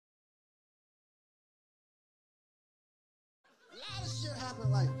lot of shit happens.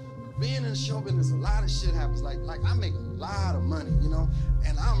 Like being in show business, a lot of shit happens. Like I make a lot of money, you know,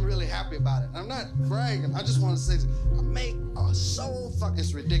 and I'm really happy about it. I'm not bragging. I just want to say this. I make a so fucking,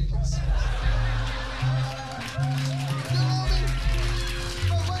 it's ridiculous. You know what I mean?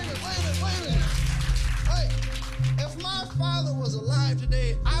 But wait a minute. Wait. If my father was alive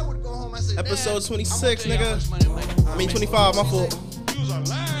today, I would go home and say, episode 26, nigga. I mean 25, my fault.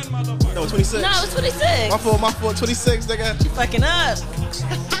 No, 26. No, it's 26. My fault, 26, nigga. You fucking up.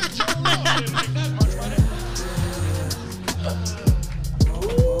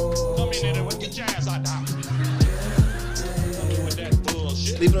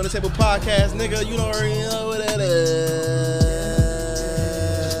 Leaving on the Table podcast, nigga. You don't already know what that is.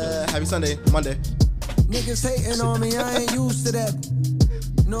 Happy Sunday, Monday. Niggas hating on me, I ain't used to that.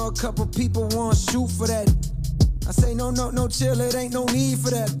 Know a couple people want to shoot for that. I say no, chill, it ain't no need for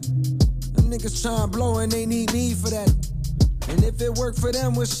that. Them niggas trying to blow and they need me for that. And if it work for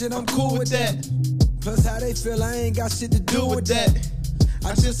them, well shit, I'm cool with that. Plus how they feel, I ain't got shit to do with that.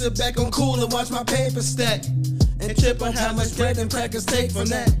 I just sit back on cool and watch my paper stack. And trip on how much bread and crackers take from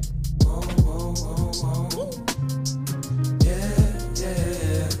that.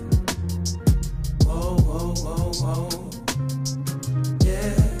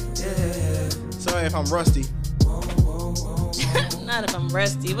 Sorry if I'm rusty. Not if I'm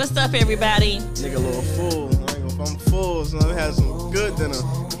rusty. What's up, everybody? Nigga, a little full. I ain't gonna, if I'm full, so I had some good dinner.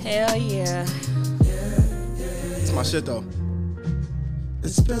 Hell yeah. It's my shit though.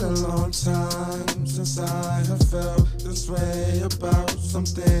 It's been a long time since I have felt this way about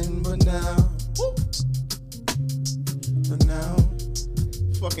something, but now,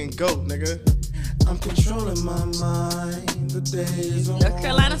 fucking goat, nigga. I'm controlling my mind. The days are North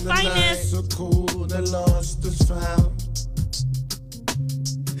Carolina's warm, the finest. nights are cool, the lost is found.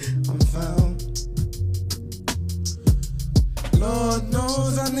 I'm found. Lord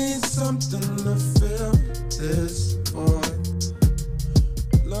knows I need something to fill this void.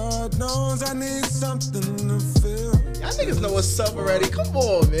 Lord knows I need something to feel. Y'all niggas know what's up already. Come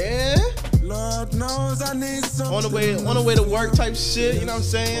on, man. Lord knows I need something. On the way to work type shit, you know what I'm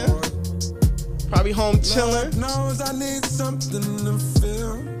saying? Probably home chilling. Lord knows I need something to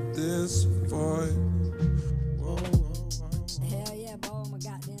fill this void. Whoa. Hell yeah, boy, I'm a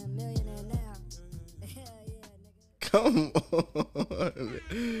goddamn millionaire now. Hell yeah, nigga. Come on.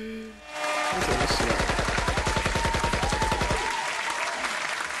 Let's turn this shit up.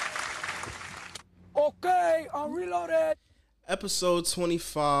 Okay, I'm reloaded. Episode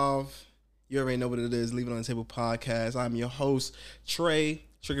 25. You already know what it is. Leave It on the Table podcast. I'm your host, Tre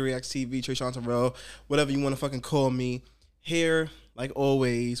Crys TV, Tre Chantarelle, whatever you want to fucking call me. Here, like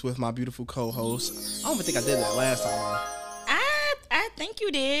always, with my beautiful co-host. I don't even think I did that last time. I think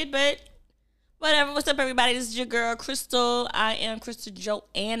you did, but whatever. What's up, everybody? This is your girl, Crystal. I am Crystal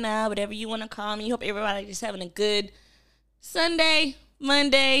Joanna, whatever you want to call me. Hope everybody is having a good Sunday,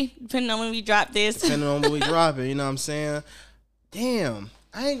 Monday, depending on when we drop this. Depending on when we drop it, you know what I'm saying? Damn,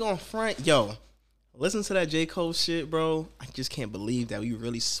 I ain't gonna front. Yo, listen to that J. Cole shit, bro. I just can't believe that we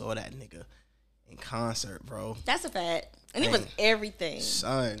really saw that nigga in concert, bro. That's a fact. And it was everything.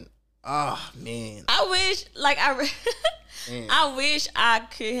 Son. Ah, man. I wish, like, I wish I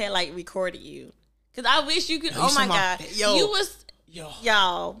could have, like, recorded you. Because I wish you could, oh my God.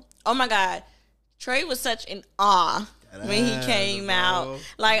 Y'all, oh my God. Tre was such in awe when he came out.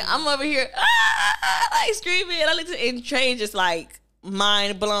 Like, I'm over here, like, screaming. And I looked at and Tre just, like,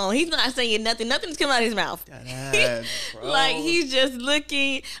 mind blown. He's not saying nothing. Nothing's coming out of his mouth. Like, he's just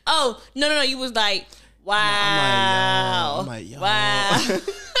looking. Oh, no. You was like, wow. I'm like, yo. Wow.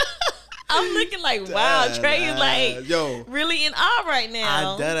 I'm looking like, wow. Tre is like, really in awe right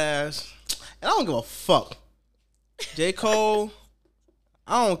now. I dead ass. And I don't give a fuck. J. Cole,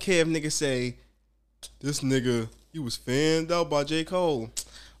 I don't care if niggas say, this nigga, he was fanned out by J. Cole.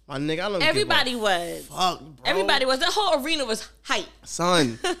 My nigga, I don't Everybody give a was. fuck, bro. Everybody was. The whole arena was hype.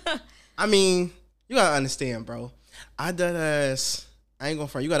 Son, I mean, you gotta understand, bro. I dead ass, I ain't gonna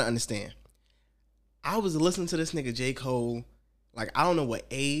front. You gotta understand. I was listening to this nigga J. Cole, like, I don't know what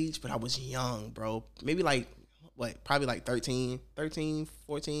age, but I was young, bro. Maybe like, what, probably like 13, 14,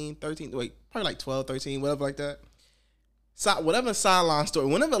 13, wait, probably like 12, 13, whatever like that. So, whenever the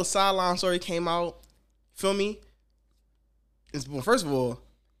sideline story came out, feel me? Well, first of all,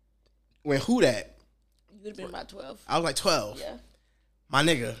 when who that? You would have been about 12. I was like 12. Yeah. My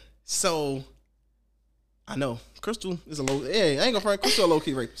nigga. So, I know. Crystal is a low, hey, I ain't gonna front, Crystal a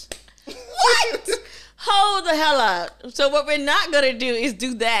low-key rapist. What? Hold the hell up. So what we're not going to do is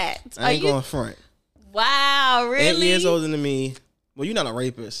do that. I ain't going front. Wow, really? 8 years older than me. Well, you're not a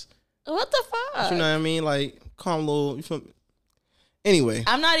rapist. What the fuck? But you know what I mean? Like, calm little, you feel me? Anyway.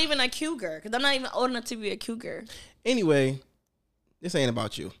 I'm not even a cougar because I'm not even old enough to be a cougar. Anyway, this ain't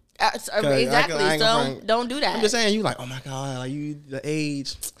about you. Exactly. So don't do that. I'm just saying, you like, oh my God, like you the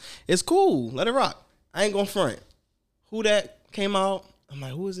age. It's cool. Let it rock. I ain't gonna front. Who that came out? I'm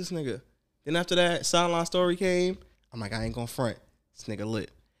like, who is this nigga? Then after that, Sideline Story came. I'm like, I ain't gonna front. This nigga lit.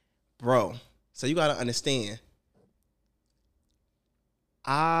 Bro. So you gotta understand.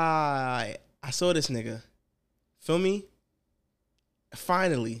 I saw this nigga. Feel me?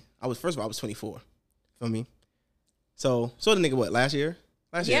 Finally, I was 24. Feel me? So the nigga what, last year?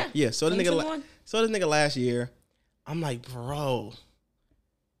 Yeah. So the nigga last year. I'm like, bro,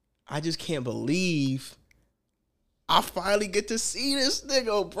 I just can't believe I finally get to see this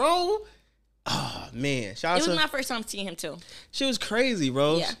nigga, bro. Oh man. It was my first time seeing him too. She was crazy,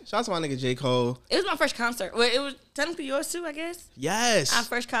 bro. Yeah. Shout out to my nigga J. Cole. It was my first concert. Well, it was technically yours too, I guess. Yes. Our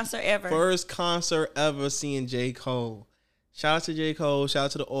first concert ever. First concert ever seeing J. Cole. Shout out to J. Cole. Shout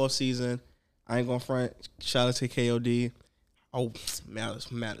out to the off season. I ain't gonna front. Shout out to KOD. Oh, mad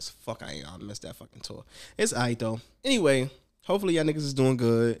as fuck. I missed that fucking tour. It's alright though. Anyway, hopefully y'all niggas is doing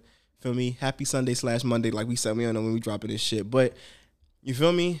good. Feel me? Happy Sunday/Monday, like we said. We don't know when we dropping this shit, but you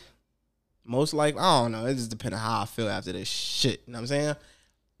feel me? Most likely, I don't know. It just depends on how I feel after this shit. You know what I'm saying?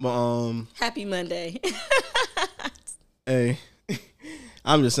 But Happy Monday. Hey,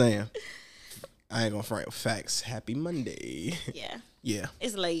 I'm just saying. I ain't gonna front with facts. Happy Monday. Yeah. Yeah.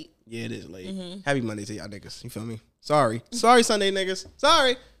 It's late. Yeah, it is late. Mm-hmm. Happy Monday to y'all niggas. You feel me? Sorry Sunday niggas.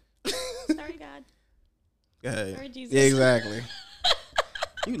 Sorry. Sorry, God. Go ahead. Sorry, Jesus. Yeah, exactly.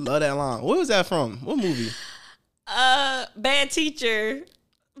 You love that line. What was that from? What movie? Bad Teacher.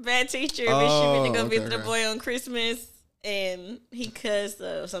 Bad Teacher. When she went to go visit a boy on Christmas and he cussed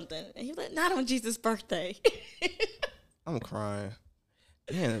or something. And he was like, not on Jesus' birthday. I'm crying.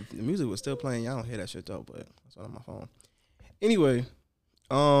 Man, the music was still playing. Y'all don't hear that shit though, but that's on my phone. Anyway,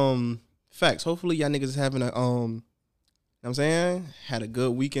 facts. Hopefully y'all niggas is having a you know what I'm saying? Had a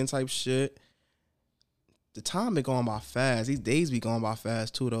good weekend type shit. The time been going by fast. These days be going by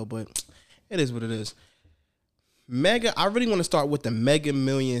fast too though, but it is what it is. I really want to start with the Mega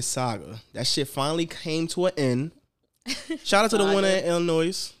Million Saga. That shit finally came to an end. Shout out to the winner in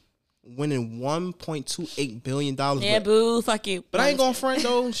Illinois, winning $1.28 billion. Yeah, boo, fuck you. But I ain't gonna front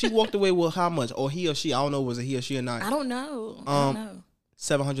though. She walked away with how much? Or he or she? I don't know. Was it he or she or not? I don't know. I don't know.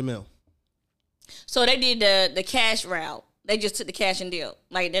 $700 million. So they did the cash route. They just took the cash and deal.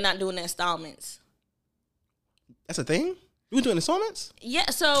 Like they're not doing the installments. That's a thing? You doing installments? Yeah,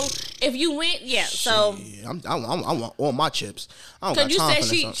 so if you went, yeah, so I want all my chips. I don't got you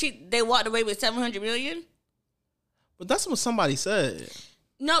time said they walked away with $700 million. But that's what somebody said.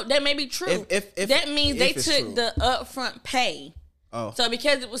 No, that may be true. If that means they took true. the upfront pay. Oh, so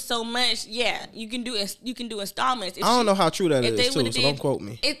because it was so much, yeah, you can do installments. I don't know how true that is too. So don't quote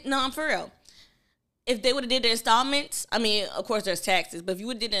me. No, I'm for real. If they would have did the installments, I mean, of course there's taxes, but if you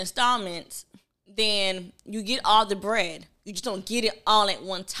would have did the installments, then you get all the bread. You just don't get it all at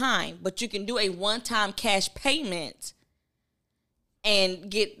one time, but you can do a one-time cash payment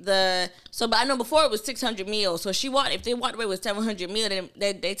and get the. So, but I know before it was $600 million. So if they walked away with $700 million,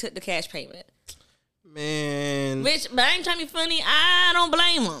 then they took the cash payment. Man, but I ain't trying to be funny. I don't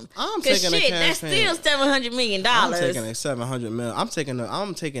blame them. I'm taking the cash that's still $700 million. I'm taking the $700 million.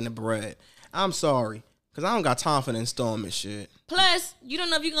 I'm taking the bread. I'm sorry. Because I don't got time for the installment shit. Plus, you don't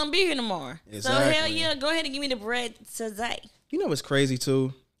know if you're going to be here tomorrow. Exactly. So, hell yeah, go ahead and give me the bread today. You know what's crazy,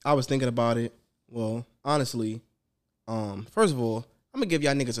 too? I was thinking about it. Well, honestly, first of all, I'm going to give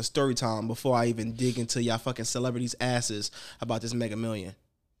y'all niggas a story time before I even dig into y'all fucking celebrities' asses about this Mega Million.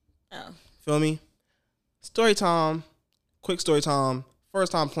 Oh. Feel me? Story time. Quick story time.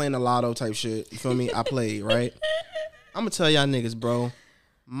 First time playing the lotto type shit. You feel me? I played, right? I'm going to tell y'all niggas, bro.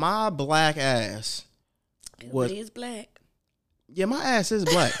 My black ass. What is black? Yeah, my ass is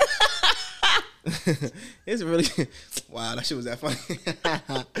black. It's really wow. That shit was that funny.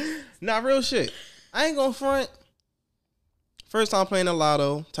 Not real shit. I ain't gonna front. First time playing the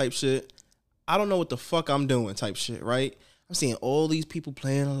lotto type shit. I don't know what the fuck I'm doing type shit. Right? I'm seeing all these people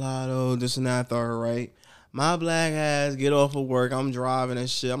playing the lotto, this and that, third. Right? My black ass get off of work. I'm driving and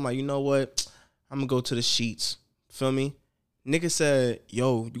shit. I'm like, you know what? I'm gonna go to the sheets. Feel me? Nigga said,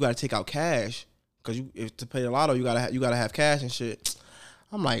 yo, you gotta take out cash. Cause to pay the lotto, you gotta have cash and shit.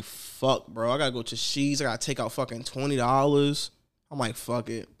 I'm like, fuck, bro. I gotta go to Sheets. I gotta take out fucking $20. I'm like, fuck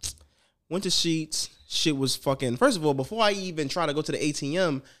it. Went to Sheets. Shit was fucking. First of all, before I even try to go to the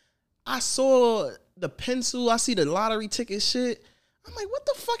ATM, I saw the pencil. I see the lottery ticket shit. I'm like, what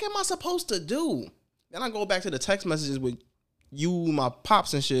the fuck am I supposed to do? Then I go back to the text messages with you, my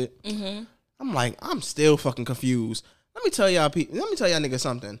pops and shit. Mm-hmm. I'm like, I'm still fucking confused. Let me tell y'all niggas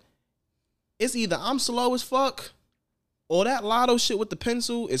something. It's either I'm slow as fuck, or that lotto shit with the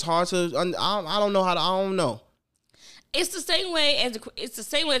pencil is hard to. I don't know how to. I don't know. It's the same way as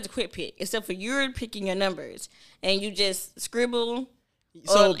a quick pick, except for you're picking your numbers and you just scribble.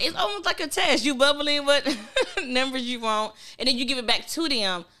 So it's almost like a test. You bubble in what numbers you want, and then you give it back to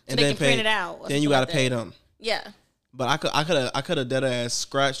them so they can print it out. Then you gotta pay them. Yeah. But I could have dead ass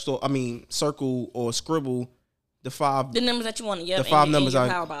scratched or circle or scribble the numbers that you want. Yep. The five numbers I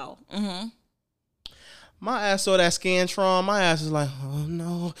Powerball. Mm-hmm. My ass saw that Scantron. My ass is like, oh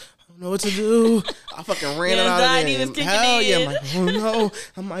no, I don't know what to do. I fucking ran it out of there. Hell yeah, I'm like, oh no,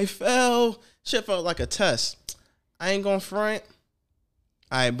 I might fail. Shit felt like a test. I ain't gonna front.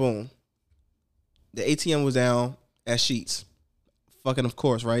 All right, boom. The ATM was down at Sheets. Fucking of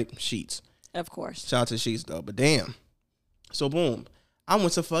course, right? Sheets. Of course. Shout out to Sheets though, but damn. So boom, I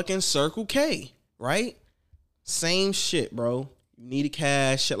went to fucking Circle K, right? Same shit, bro. You needed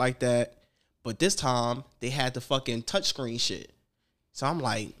cash, shit like that. But this time, they had the fucking touchscreen shit. So I'm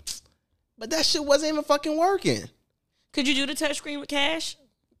like, but that shit wasn't even fucking working. Could you do the touchscreen with cash?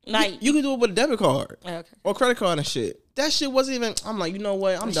 Like you could do it with a debit card. Okay. Or credit card and shit. That shit wasn't even, I'm like, you know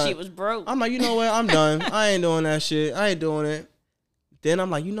what? I'm done. Shit was broke. I'm like, you know what? I'm done. I ain't doing that shit. I ain't doing it. Then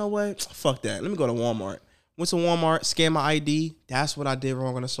I'm like, you know what? Fuck that. Let me go to Walmart. Went to Walmart, scanned my ID. That's what I did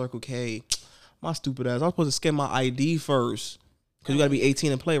wrong on the Circle K. My stupid ass. I was supposed to scan my ID first. Because you got to be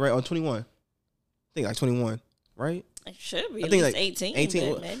 18 and play, right? Or 21. I think like 21, right? It should be. I think like like 18.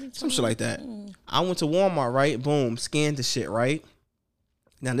 18, maybe some shit like that. I went to Walmart, right? Boom, scanned the shit, right?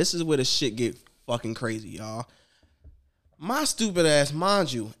 Now, this is where the shit get fucking crazy, y'all. My stupid ass,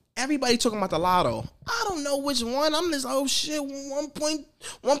 mind you, everybody talking about the lotto. I don't know which one. I'm this, oh shit,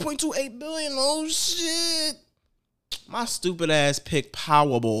 1.28 billion, oh shit. My stupid ass picked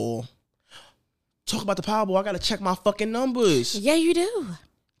Powerball. Talk about the Powerball, I gotta check my fucking numbers. Yeah, you do.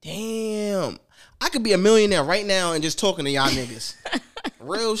 Damn. I could be a millionaire right now and just talking to y'all niggas.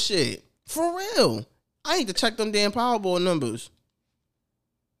 Real shit. For real. I need to check them damn Powerball numbers.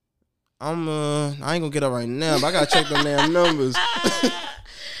 I ain't gonna get up right now, but I gotta check them damn numbers.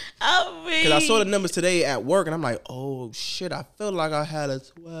 Because I saw the numbers today at work, and I'm like, oh, shit, I feel like I had a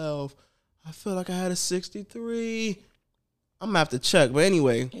 12. I feel like I had a 63. I'm gonna have to check. But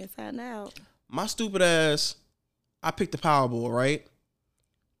anyway. You'll find out. My stupid ass, I picked the Powerball, right?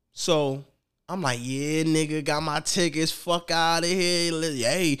 So, I'm like, yeah, nigga, got my tickets. Fuck out of here.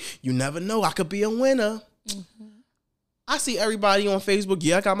 Hey, you never know. I could be a winner. Mm-hmm. I see everybody on Facebook.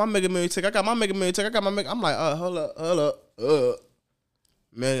 Yeah, I got my Mega Million ticket. I'm like, hold up.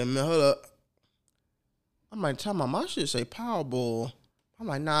 Mega Million, hold up. I'm like, tell my shit say Powerball. I'm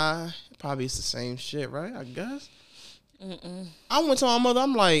like, nah, probably it's the same shit, right? I guess. Mm-mm. I went to my mother.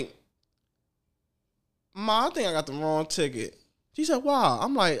 I'm like, Ma, I think I got the wrong ticket. She said, wow.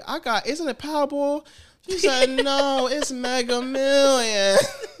 I'm like, isn't it Powerball? She said, no, it's Mega Million.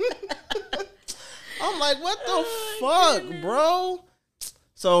 I'm like, what the fuck, bro?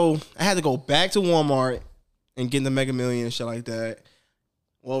 So I had to go back to Walmart and get the Mega Million and shit like that.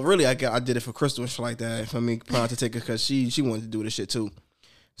 Well, really, I did it for Crystal and shit like that. For me, prior to take it because she wanted to do this shit too.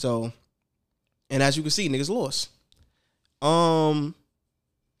 So, and as you can see, niggas lost. Well,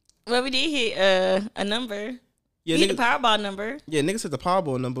 we did hit a number. Yeah, hit the Powerball number. Yeah, niggas hit the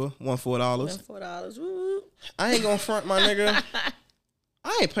Powerball number. Won $4. $4. Woo. I ain't gonna front my nigga.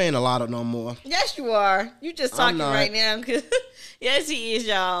 I ain't playing a lotto no more. Yes, you are. You just talking right now. Yes, he is,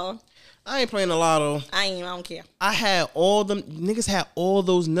 y'all. I ain't playing a lotto. I don't care. I had all them niggas had all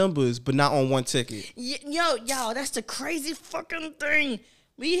those numbers, but not on one ticket. Y'all, that's the crazy fucking thing.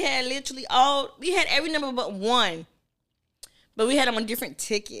 We had literally we had every number but one, but we had them on different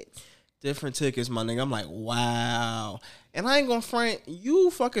tickets. Different tickets, my nigga. I'm like, wow. And I ain't gonna front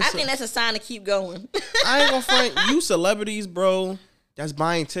you fucking. I think that's a sign to keep going. I ain't gonna front you celebrities, bro. That's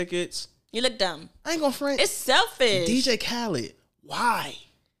buying tickets. You look dumb. I ain't gonna front. It's selfish. DJ Khaled. Why?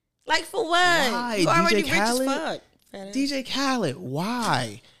 Like for what? Why? You already DJ Khaled? rich as fuck. DJ Khaled.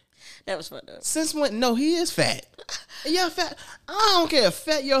 Why? That was fucked up. Since when? No, he is fat. You're fat. I don't care.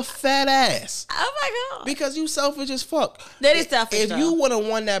 Fat your fat ass. Oh my god. Because you selfish as fuck. That is selfish. If you would have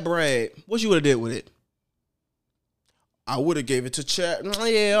won that bread, what you would have did with it? I would have gave it to Chat.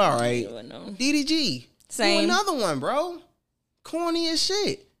 Yeah, all right. DDG. Same. Do another one, bro. Corny as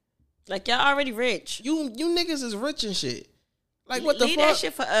shit. Like y'all already rich. You niggas is rich and shit. Like what the fuck? Leave fuck? that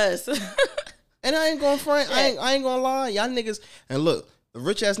shit for us. And I ain't gonna front. I ain't gonna lie. Y'all niggas. And look, the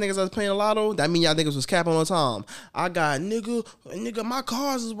rich ass niggas that's playing the lotto. That mean y'all niggas was capping on time. I got nigga. My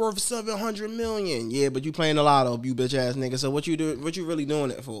cars is worth $700 million. Yeah, but you playing the lotto, you bitch ass nigga. So what you do? What you really doing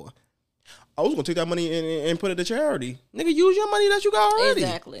it for? I was gonna take that money and put it to charity. Nigga, use your money that you got already.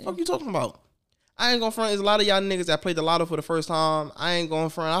 Exactly. What you talking about? I ain't gonna front. There's a lot of y'all niggas that played the lotto for the first time. I ain't gonna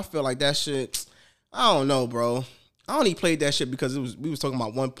front. I feel like that shit. I don't know, bro. I only played that shit because we was talking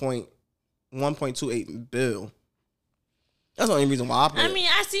about 1.28 bill. That's the only reason why I played. I mean,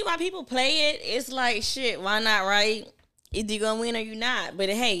 I see why people play it. It's like shit. Why not? Right? Either you gonna win or you not. But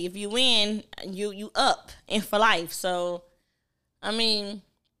hey, if you win, you up and for life. So, I mean,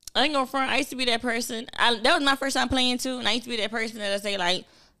 I ain't gonna front. I used to be that person. That was my first time playing too, and I used to be that person that I say like,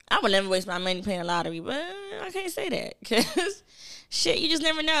 I would never waste my money playing the lottery, but I can't say that because shit, you just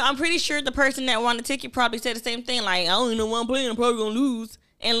never know. I'm pretty sure the person that won the ticket probably said the same thing. Like, I don't even know what I'm playing. I'm probably gonna lose.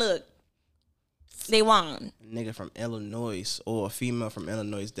 And look, they won. A nigga from Illinois or a female from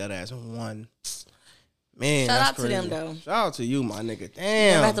Illinois that ass won. Man, shout that's out crazy. to them though. Shout out to you, my nigga. Damn.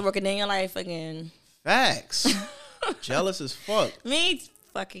 You never have to work a day in your life again. Facts. Jealous as fuck. Me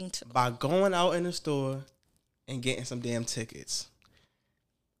fucking too. By going out in the store and getting some damn tickets.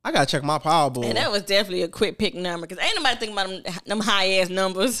 I gotta check my Powerball. And that was definitely a quick pick number because ain't nobody thinking about them high ass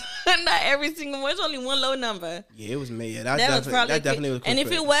numbers. Not every single one. It's only one low number. Yeah, it was me. Yeah, that definitely was a quick and if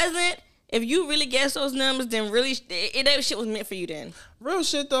pick. It wasn't, if you really guessed those numbers, then really that shit was meant for you then. Real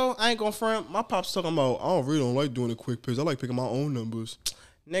shit though, I ain't gonna front. My pop's talking about I really don't like doing the quick picks. I like picking my own numbers.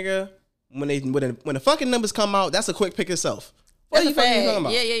 Nigga, when the fucking numbers come out, that's a quick pick itself. What are you fucking talking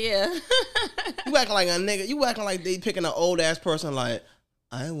about? Yeah. You acting like a nigga. You acting like they picking an old ass person like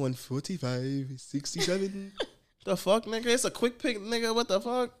I won 45, 67. The fuck, nigga? It's a quick pick, nigga. What the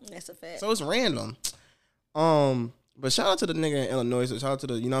fuck? That's a fact. So it's random. But shout out to the nigga in Illinois. So shout out to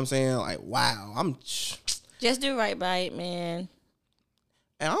the, you know what I'm saying? Like, wow. Just do right by it, man.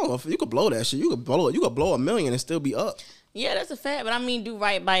 And I don't know if you could blow that shit. You could blow $1 million and still be up. Yeah, that's a fact. But I mean, do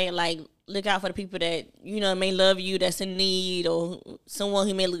right by it. Like, look out for the people that, you know, may love you, that's in need, or someone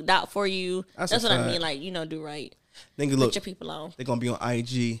who may look out for you. That's what I mean. Like, you know, do right. Nigga, look, put your people on. They're gonna be on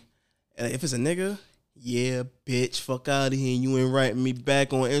IG. And if it's a nigga, yeah, bitch, fuck out of here. You ain't writing me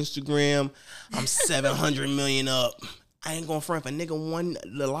back on Instagram. I'm 700 million up. I ain't gonna front if a nigga won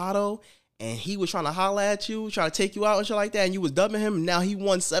the lotto and he was trying to holler at you, try to take you out and shit like that, and you was dubbing him, and now he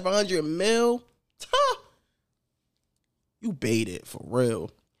won 700 mil. You baited for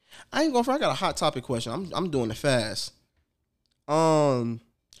real. I ain't gonna front. I got a hot topic question. I'm doing it fast. I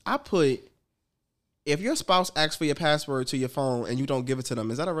put, if your spouse asks for your password to your phone and you don't give it to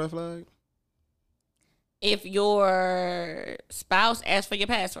them, is that a red flag? If your spouse asks for your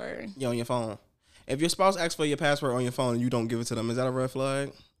password? Yeah, on your phone. If your spouse asks for your password on your phone and you don't give it to them, is that a red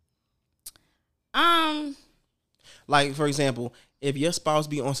flag? Like, for example, if your spouse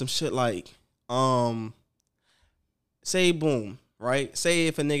be on some shit like, say boom, right? Say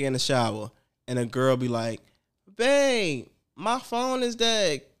if a nigga in the shower and a girl be like, babe, my phone is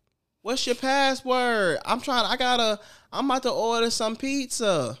dead. What's your password? I'm about to order some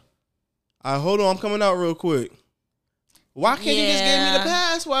pizza. All right, hold on, I'm coming out real quick. Why can't you just give me the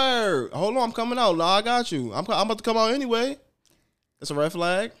password? Hold on, I'm coming out. No, I got you. I'm about to come out anyway. It's a red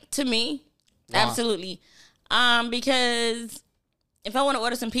flag? To me, absolutely. Because if I want to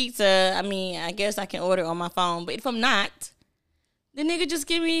order some pizza, I mean, I guess I can order on my phone. But if I'm not, the nigga just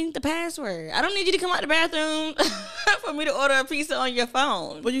give me the password. I don't need you to come out the bathroom for me to order a pizza on your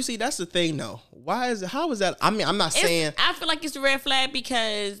phone. But you see, that's the thing, though. How is that? I mean, I'm not saying. I feel like it's a red flag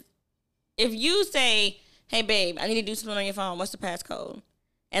because if you say, hey, babe, I need to do something on your phone. What's the passcode?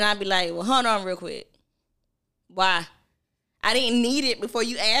 And I'd be like, well, hold on real quick. Why? I didn't need it before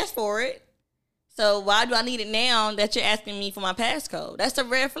you asked for it. So why do I need it now that you're asking me for my passcode? That's a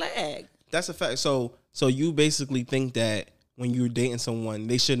red flag. That's a fact. So you basically think that when you're dating someone,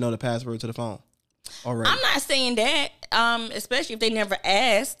 they should know the password to the phone already? I'm not saying that, especially if they never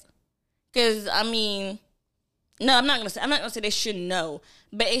asked. Because, I mean, no, I'm not gonna say they should know.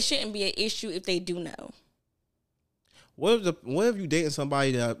 But it shouldn't be an issue if they do know. What if you dating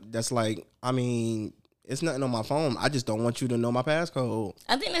somebody that's like, I mean, it's nothing on my phone. I just don't want you to know my passcode.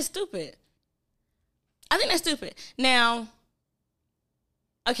 I think that's stupid. Now,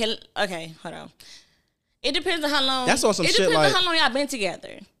 okay, hold on. It depends on how long. That's on some shit like. It depends on how long y'all been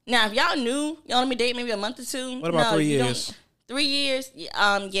together. Now, if y'all knew, y'all only been dating maybe a month or two. What about 3 years? 3 years?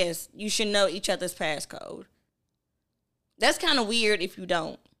 Yes, you should know each other's passcode. That's kind of weird if you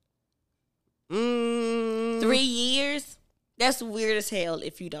don't. 3 years? That's weird as hell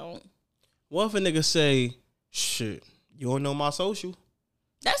if you don't. What if a nigga say, shit, you don't know my social?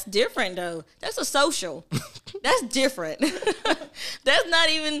 That's different, though. That's a social. That's different. That's not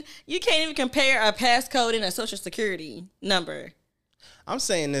even, you can't even compare a passcode and a social security number. I'm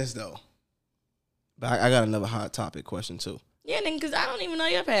saying this, though. But I got another hot topic question, too. Yeah, nigga, because I don't even know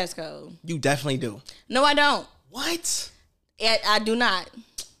your passcode. You definitely do. No, I don't. What? I do not.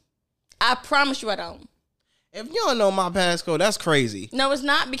 I promise you I don't. If you don't know my passcode, that's crazy. No, it's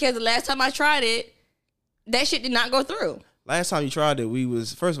not, because the last time I tried it, that shit did not go through. Last time you tried it, we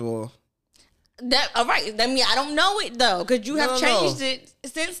was, first of all. All right. I mean, I don't know it, though, because you have changed it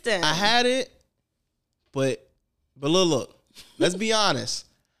since then. I had it, but look, let's be honest.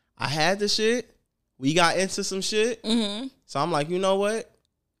 I had the shit. We got into some shit. Mm-hmm. So I'm like, you know what?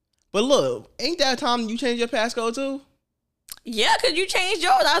 But look, ain't that time you changed your passcode too? Yeah, because you changed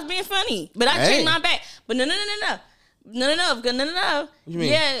yours. I was being funny. But I changed mine back. But no. No. What you mean?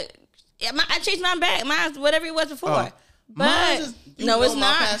 Yeah, I changed mine back. Mine's whatever it was before. But no, it's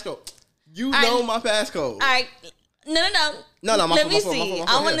not. Passcode. You know my passcode. All right. No. No, Let me see.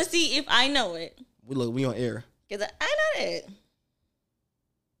 I want to see if I know it. We on air. Because I know it.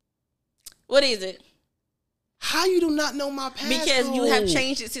 What is it? How you do not know my passcode? Because you have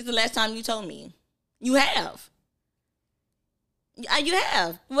changed it since the last time you told me. You have. You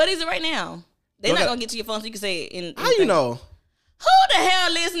have. What is it right now? They're not going to get to your phone so you can say it. How you know? Who the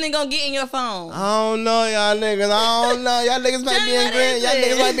hell listening going to get in your phone? I don't know, y'all niggas. I don't know. Y'all niggas might be in Green. Y'all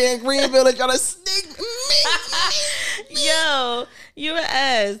niggas might be in Greenville and trying to sneak me. Yo, you're an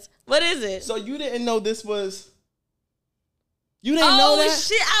ass. What is it? So you didn't know this was... You didn't know that? Oh,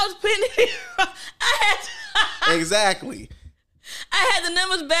 shit. I was putting it wrong. Exactly. I had the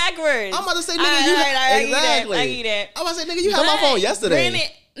numbers backwards. I'm about to say, nigga, exactly. I get that. I'm about to say, nigga, you had my phone yesterday.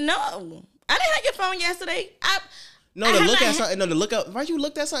 Granted, no. I didn't have your phone yesterday. To look at something. No, to look up. Right, you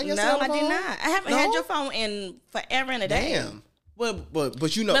looked at something yesterday? No, I did not. I haven't had your phone in forever and a day. Damn.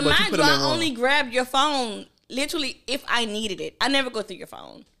 But you know. But mind you, I only grabbed your phone literally if I needed it. I never go through your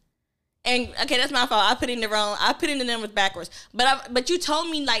phone. And okay, that's my fault. I put in the numbers backwards. But you told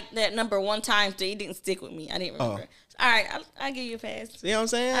me like that number one time, so it didn't stick with me. I didn't remember. All right, I'll give you a pass. See what I'm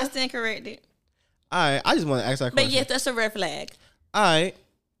saying? I stand corrected. All right, I just want to ask that question. But yes, that's a red flag. All right.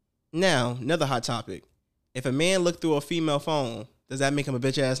 Now, another hot topic. If a man looked through a female phone, does that make him a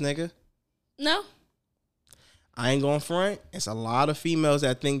bitch ass nigga? No. I ain't going front. It's a lot of females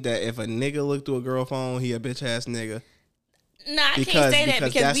that think that if a nigga looked through a girl phone, he a bitch ass nigga. No, I can't say that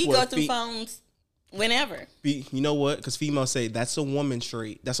because we go through phones whenever. You know what? Because females say that's a woman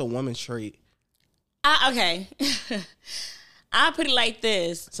trait. That's a woman trait. Okay. I'll put it like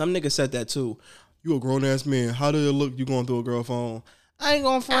this. Some nigga said that too. You a grown ass man. How did it look you going through a girl phone? I ain't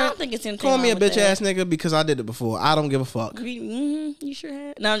going front. I don't think it's anything Call me a bitch that. ass nigga because I did it before. I don't give a fuck. You sure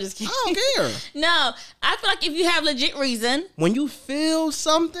have? No, I'm just kidding. I don't care. No, I feel like if you have legit reason. When you feel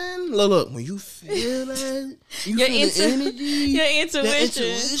something, look, when you feel that, you feel the energy. Your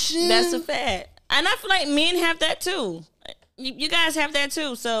intuition. That's a fact. And I feel like men have that too. You guys have that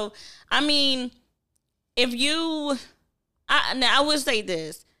too. So, I mean, if you... I would say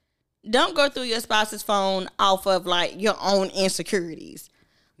this. Don't go through your spouse's phone off of like your own insecurities.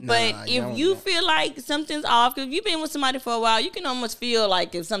 But if you feel like something's off, because you've been with somebody for a while, you can almost feel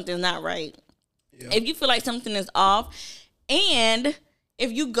like if something's not right. Yeah. If you feel like something is off, and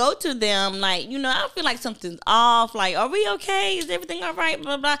if you go to them like, I feel like something's off. Like, are we okay? Is everything all right?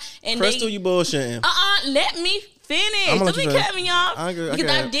 Blah blah. And Crystal, you bullshitting. Let me finish. Don't be cutting me off.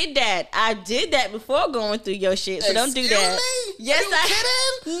 Because I did that. I did that before going through your shit. So don't do that. Me? Yes,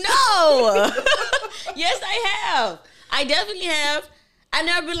 kidding? No. Yes, I have. I definitely have. I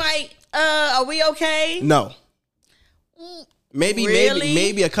never be like, are we okay? No.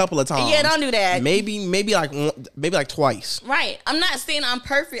 Maybe a couple of times. Yeah, don't do that. Maybe like twice. Right. I'm not saying I'm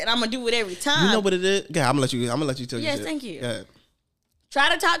perfect and I'm gonna do it every time. You know what it is? Yeah, I'm gonna let you tell you. Yes, thank you. Yeah.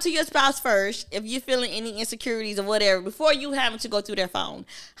 Try to talk to your spouse first if you're feeling any insecurities or whatever before you having to go through their phone.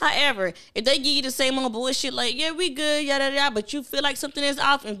 However, if they give you the same old bullshit like, yeah, we good, yada yada, but you feel like something is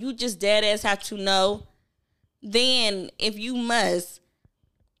off and you just dead ass have to know, then if you must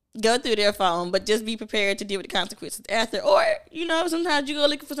go through their phone, but just be prepared to deal with the consequences after. Or, sometimes you go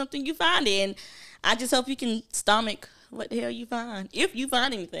looking for something, you find it, and I just hope you can stomach what the hell you find, if you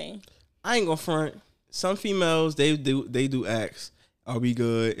find anything. I ain't gonna front. Some females, they do acts. Are we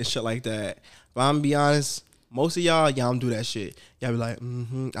good and shit like that? But I'm gonna be honest, most of y'all don't do that shit. Y'all be like,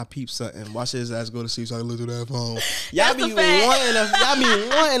 I peep something. Watch his ass go to sleep so I can look through that phone. Y'all be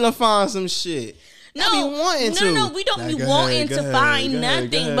wanting to find some shit. No, we don't be wanting to find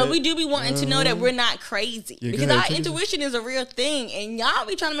nothing, but we do be wanting to know that we're not crazy. Because our intuition is a real thing, and y'all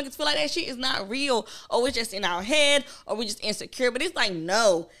be trying to make us feel like that shit is not real, or we're just in our head, or we're just insecure. But it's like,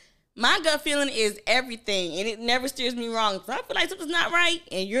 no. My gut feeling is everything, and it never steers me wrong. If I feel like something's not right,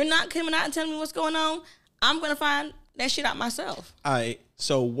 and you're not coming out and telling me what's going on, I'm going to find that shit out myself. All right.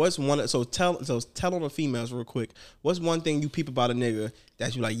 So what's one? So tell on the females real quick. What's one thing you peep about a nigga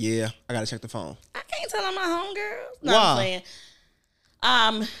that you like? Yeah, I gotta check the phone. I can't tell on my homegirls. No, Why?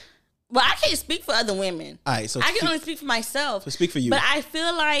 I'm playing. Well, I can't speak for other women. All right. So I can only speak for myself. So speak for you. But I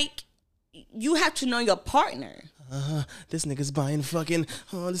feel like you have to know your partner. This nigga's buying fucking.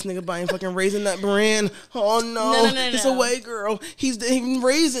 Oh, this nigga buying fucking Raisin Nut brand. Oh no, it's a white girl. He's eating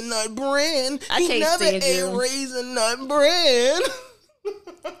Raisin Nut brand. I can't never stand ate you. Raisin Nut brand.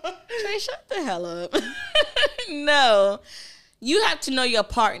 Trey, shut the hell up. No, you have to know your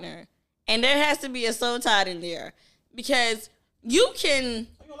partner, and there has to be a soul tied in there because you can.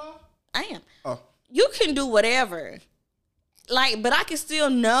 I am. Oh, you can do whatever, like, but I can still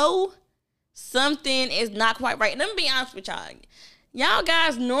know something is not quite right. Let me be honest with y'all. Y'all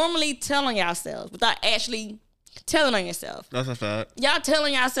guys normally tell on yourselves without actually telling on yourself. that's a fact. Y'all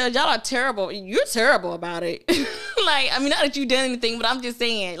telling yourselves y'all are terrible. You're terrible about it. Like, I mean, not that you done anything, but I'm just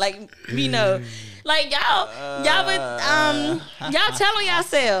saying, like, you know, like y'all telling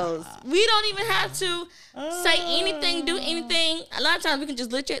yourselves. We don't even have to say anything, do anything. A lot of times we can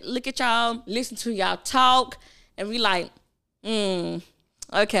just look at y'all, listen to y'all talk, and we like,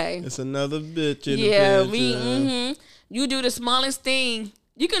 okay. It's another bitch in the picture. You do the smallest thing.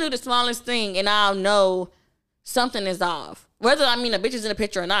 You can do the smallest thing, and I'll know something is off. Whether I mean a bitch is in the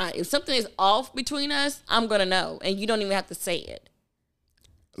picture or not. If something is off between us, I'm gonna know, and you don't even have to say it.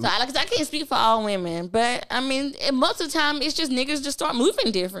 So I can't speak for all women, but I mean, most of the time it's just niggas just start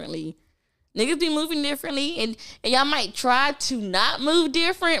moving differently. Niggas be moving differently, and y'all might try to not move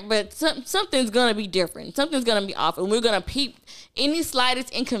different, but something's gonna be different. Something's gonna be off, and we're gonna peep any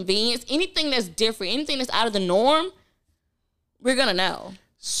slightest inconvenience, anything that's different, anything that's out of the norm. We're gonna know.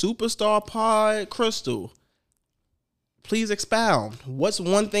 Superstar Pod Crystal, please expound. What's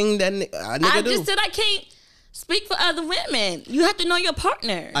one thing that a nigga I do? just said I can't speak for other women. You have to know your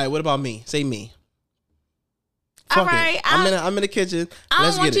partner. All right, what about me? Say me. All Fuck right, it. I'm in the kitchen. I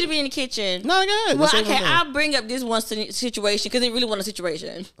Let's don't want get you it. to be in the kitchen. No, go ahead. Well, Let's say okay, one thing. I'll bring up this one situation because it really wasn't a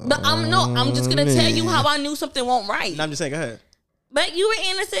situation. But I'm just gonna tell you how I knew something won't right. No, I'm just saying. Go ahead. But you were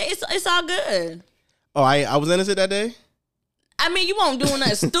innocent. It's all good. Oh, I was innocent that day. I mean, you won't doing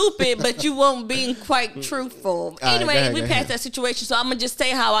nothing stupid, but you won't being quite truthful. All right, Anyway, go ahead, we go passed ahead. that situation, so I'm gonna just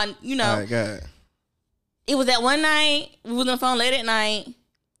say how I, All right, go ahead. it was that one night. We was on the phone late at night,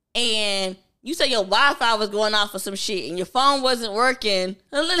 and you said your Wi-Fi was going off for some shit, and your phone wasn't working.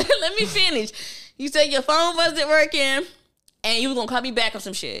 Let me finish. You said your phone wasn't working, and you was gonna call me back on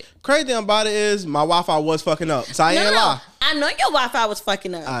some shit. Crazy thing about it is my Wi-Fi was fucking up, so I ain't lie. I know your Wi-Fi was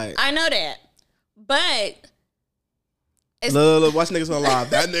fucking up. All right. I know that, but. Look, watch niggas on live.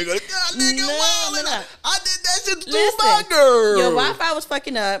 That nigga wildin'. No. I did that shit to Listen, my girl. your Wi-Fi was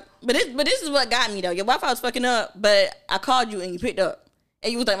fucking up, but this is what got me though. Your Wi-Fi was fucking up, but I called you and you picked up,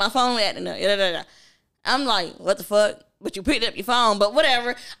 and you was like, my phone acting up. I'm like, what the fuck? But you picked up your phone, but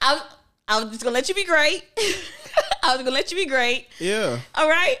whatever. I was just gonna let you be great. I was gonna let you be great. Yeah. All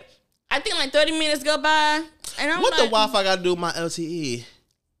right. I think like 30 minutes go by, and I'm What like, the Wi-Fi got to do with my LTE?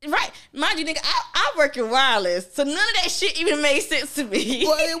 Right, mind you, nigga, I work in wireless, so none of that shit even made sense to me.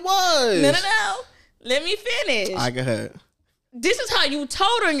 Well, it was. No. Let me finish. I go ahead. This is how you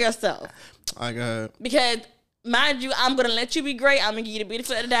told on yourself. I go ahead. Because, mind you, I'm gonna let you be great. I'm gonna give you the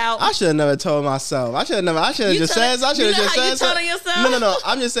benefit of the doubt. I should have never told myself. I should have just said. I should have just said. You told on yourself? No.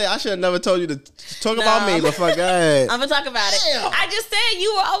 I'm just saying. I should have never told you to talk about me. But fuck, go ahead. I'm gonna talk about it. Damn. I just said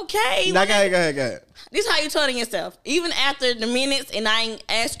you were okay. Now, go ahead. This is how you told on yourself. Even after the minutes, and I ain't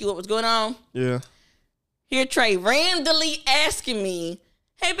asked you what was going on. Yeah. Here, Trey, randomly asking me,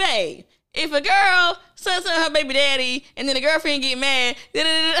 "Hey, babe, if a girl says her baby daddy, and then the girlfriend get mad,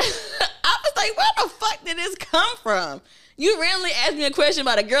 I was like, where the fuck did this come from? You randomly asked me a question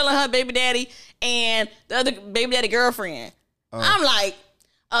about a girl and her baby daddy and the other baby daddy girlfriend. I'm like,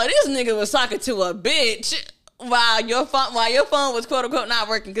 oh, this nigga was talking to a bitch while your phone was quote unquote not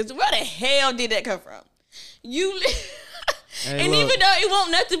working. Because where the hell did that come from? Hey, and look. even though it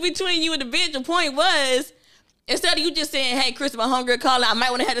won't nothing between you and the bitch, the point was, instead of you just saying, hey, Chris, my homegirl calling, I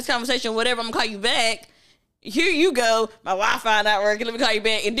might want to have this conversation, whatever, I'm going to call you back. Here you go, my Wi-Fi not working, let me call you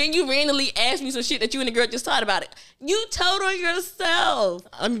back. And then you randomly asked me some shit that you and the girl just thought about it. You told on yourself.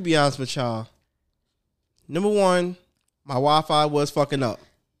 Let me be honest with y'all. Number one, my Wi-Fi was fucking up.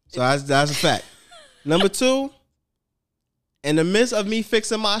 So that's a fact. Number two, in the midst of me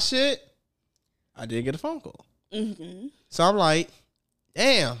fixing my shit, I did get a phone call. Mm-hmm. So I'm like,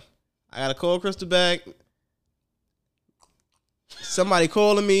 damn, I got to call Crystal back. Somebody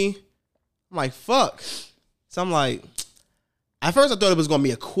calling me. I'm like, fuck. So I'm like, at first I thought it was going to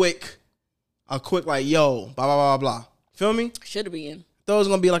be a quick a quick like, yo, blah, blah, blah, blah. Feel me? Should have been. Thought it was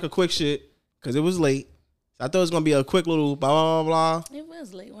going to be like a quick shit because it was late. So I thought it was going to be a quick little blah, blah, blah, blah. It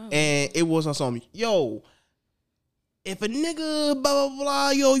was late. Wow. And it was on something, yo, if a nigga, blah, blah, blah,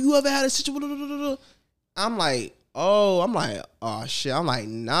 yo, you ever had a situation, I'm like, oh, shit. I'm like,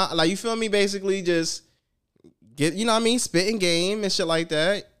 nah. Like, you feel me? Basically just get, you know what I mean? Spitting game and shit like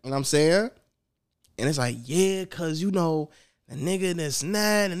that. You know what I'm saying? And it's like, yeah, because, you know, the nigga this and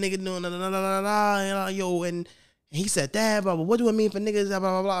that, the nigga doing yo, and he said that, but what do it mean for niggas, blah,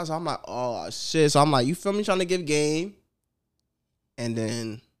 blah, blah. So I'm like, oh, shit. So I'm like, you feel me? Trying to give game. And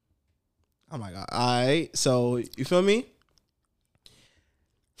then, I'm like, all right. So, you feel me?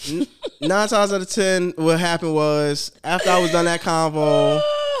 9 times out of 10, what happened was, after I was done that convo,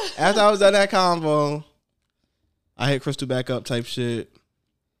 I hit Crystal back up type shit.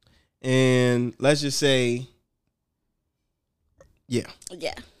 And let's just say, yeah.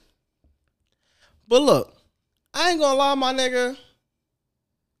 Yeah. But look, I ain't gonna lie, my nigga.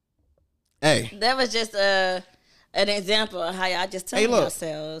 Hey. That was just an example of how y'all just telling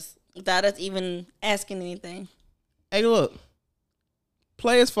yourselves without us even asking anything. Hey, look.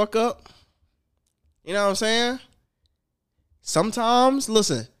 Players fuck up. You know what I'm saying? Sometimes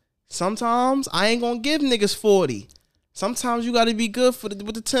I ain't gonna give niggas 40. Sometimes you gotta be good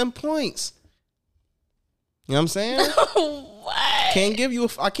with the 10 points. You know what I'm saying? What? I can't give you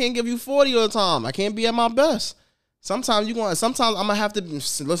 40 all the time. I can't be at my best. Sometimes I'm gonna have to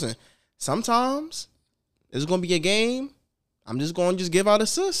listen. Sometimes it's gonna be a game. I'm just gonna give out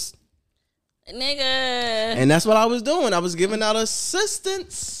assists. Nigga. And that's what I was doing. I was giving out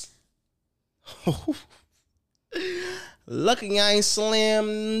assistance. Lucky I ain't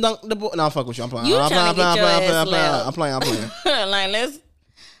slam dunk the ball. No, fuck with you. I'm playing. I'm playing. Like,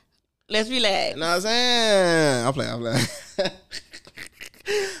 let's relax. You know what I'm saying? I'm playing.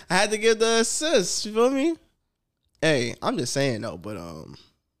 I had to give the assist. You feel me? Hey, I'm just saying though, but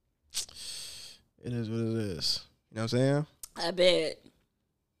it is what it is. You know what I'm saying? I bet.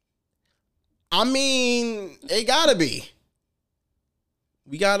 I mean, it gotta be.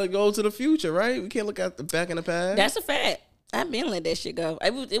 We gotta go to the future, right? We can't look at the back in the past. That's a fact. I've been let that shit go.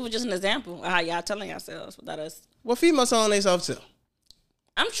 It was just an example of how y'all telling yourselves without us. Well, females telling themselves too.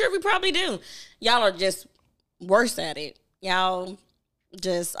 I'm sure we probably do. Y'all are just worse at it. Y'all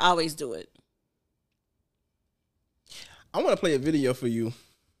just always do it. I want to play a video for you.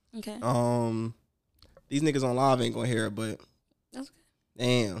 Okay. These niggas on live ain't gonna hear it, but That's okay.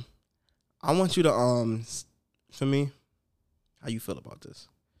 Damn. I want you to for me, how you feel about this?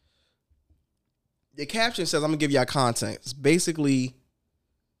 The caption says, I'm gonna give y'all context. It's basically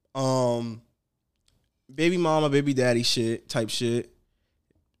baby mama, baby daddy shit type shit.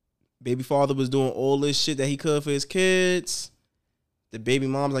 Baby father was doing all this shit that he could for his kids. The baby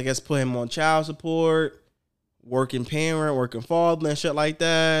moms, I guess, put him on child support, working parent, working father and shit like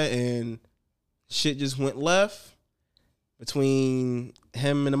that, and shit just went left between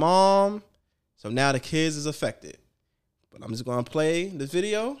him and the mom. So now the kids is affected. But I'm just gonna play this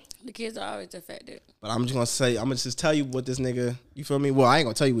video. The kids are always affected. But I'm just gonna say, I'm gonna just tell you what this nigga, you feel me? Well, I ain't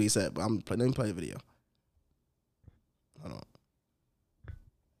gonna tell you what he said, but let me play the video. Hold on.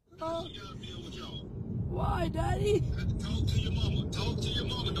 Why, Daddy? Talk to your mama. Talk to your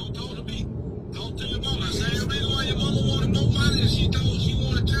mama. Don't talk to me. Talk to your mama. Same reason why your mama wanted more money and she told she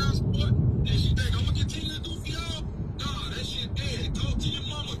wanted child support. And she think, I'm gonna continue to do for y'all. Nah, that shit dead. Talk to your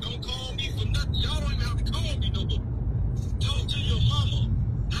mama. Don't call me for nothing. Y'all don't even have to call me no more. Talk to your mama,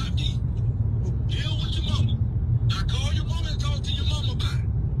 not me. Deal with your mama. Now call your mama and talk to your mama about it.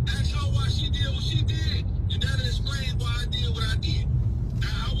 Ask her why she did what she did. And that'll explain why I did what I did.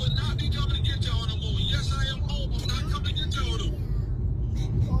 Now I will not be coming to get y'all no more. Yes, I am home. I'm not coming to get y'all no more.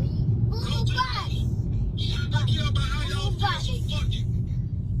 Talk to your mama. She don't care about how y'all feel, so fuck you.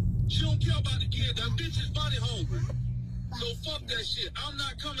 She don't care about the kid. That bitch is body hungry. So fuck that shit. I'm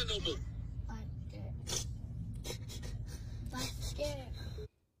not coming no more.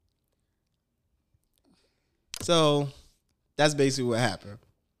 So that's basically what happened.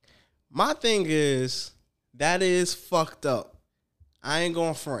 My thing is, that is fucked up. I ain't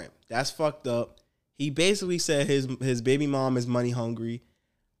going front. That's fucked up. He basically said his baby mom is money hungry.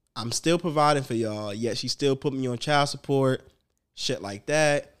 I'm still providing for y'all, yet she still put me on child support, shit like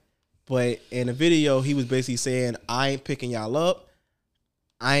that. But in the video, he was basically saying, I ain't picking y'all up.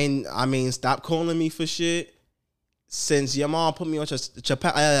 Stop calling me for shit. Since your mom put me on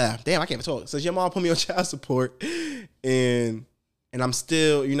damn, I can't even talk. Since your mom put me on child support, and I'm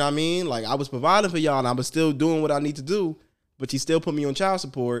still, you know what I mean? Like, I was providing for y'all, and I was still doing what I need to do, but she still put me on child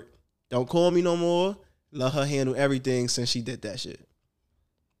support. Don't call me no more. Let her handle everything since she did that shit.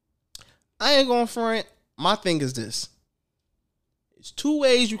 I ain't going front. My thing is this. It's two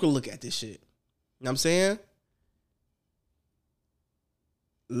ways you can look at this shit. You know what I'm saying?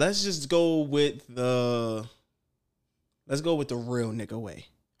 Let's go with the real nigga way,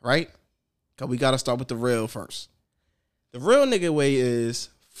 right? Because we got to start with the real first. The real nigga way is,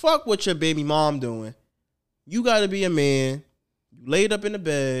 fuck what your baby mom doing. You got to be a man. You laid up in the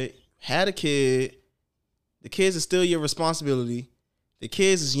bed, had a kid. The kids are still your responsibility. The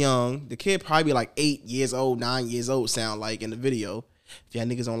kids is young. The kid probably be like 8 years old, 9 years old, sound like in the video. If y'all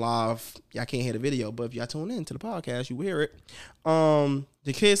niggas on live, y'all can't hear the video, but if y'all tune in to the podcast, you will hear it.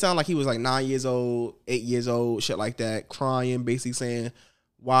 The kid sound like he was like 9 years old, 8 years old, shit like that, crying, basically saying,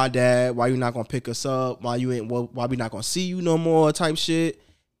 why dad, why you not gonna pick us up, why we not gonna see you no more type shit.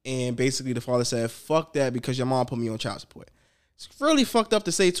 And basically the father said, fuck that because your mom put me on child support. It's really fucked up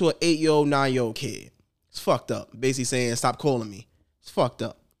to say to an 8-year-old, 9-year-old kid. It's fucked up. Basically saying, stop calling me. It's fucked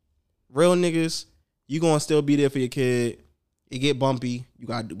up. Real niggas, you gonna still be there for your kid. It get bumpy. You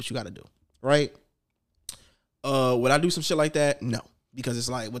gotta do what you gotta do. Right? Would I do some shit like that? No. Because it's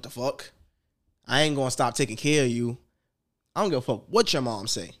like, what the fuck? I ain't gonna stop taking care of you. I don't give a fuck what your mom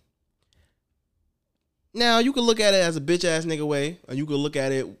say. Now, you can look at it as a bitch ass nigga way, or you can look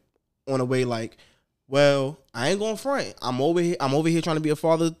at it on a way like, well, I ain't gonna front. I'm over here trying to be a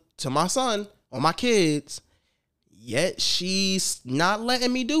father to my son or my kids. Yet she's not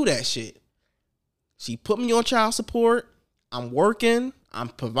letting me do that shit. She put me on child support. I'm working. I'm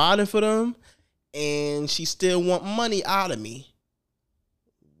providing for them. And she still want money out of me.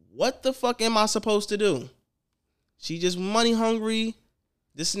 What the fuck am I supposed to do? She just money hungry.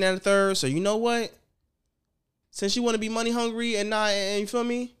 This and that and the third. So you know what? Since she want to be money hungry and not, and you feel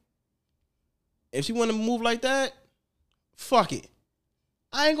me? If she want to move like that, fuck it.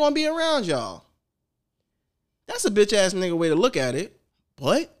 I ain't going to be around y'all. That's a bitch ass nigga way to look at it.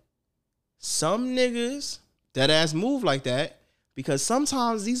 But some niggas that ass move like that because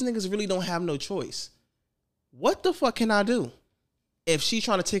sometimes these niggas really don't have no choice. What the fuck can I do if she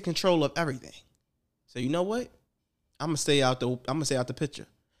trying to take control of everything? So you know what? I'm gonna stay out the picture.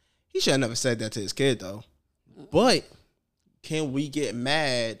 He should have never said that to his kid though. But can we get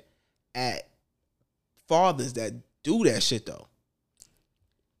mad at fathers that do that shit though?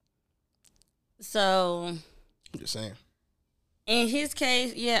 So I'm just saying. In his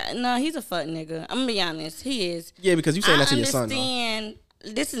case, yeah, no, he's a fuck nigga. I'm gonna be honest, he is. Yeah, because you saying that to your son.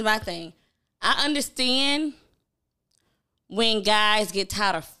 This is my thing. I understand when guys get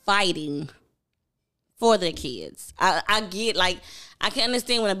tired of fighting for their kids. I get, like, I can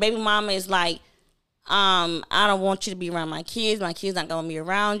understand when a baby mama is like, I don't want you to be around my kids. My kids not gonna be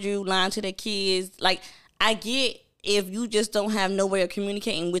around you, lying to their kids. Like, I get if you just don't have no way of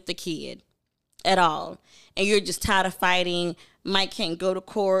communicating with the kid at all, and you're just tired of fighting. Mike can't go to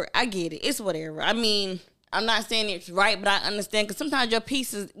court. I get it. It's whatever. I mean, I'm not saying it's right, but I understand because sometimes your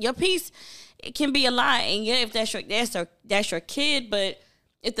piece, it can be a lie. And yeah, if that's your kid, but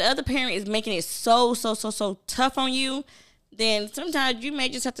if the other parent is making it so tough on you, then sometimes you may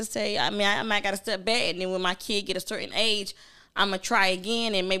just have to say, I mean, I might got to step back, and then when my kid get a certain age, I'm going to try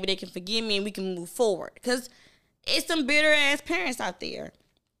again, and maybe they can forgive me, and we can move forward. Because it's some bitter-ass parents out there.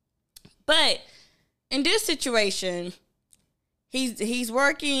 But in this situation, he's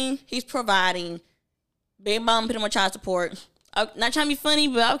working, he's providing. Baby mom put him on child support. Not trying to be funny,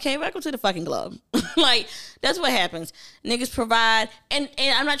 but okay, welcome to the fucking club. Like, that's what happens. Niggas provide, and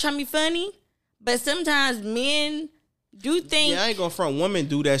I'm not trying to be funny, but sometimes men do think. Yeah, I ain't gonna front. Women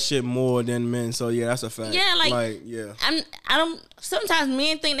do that shit more than men, so yeah, that's a fact. Yeah, like yeah. I don't. Sometimes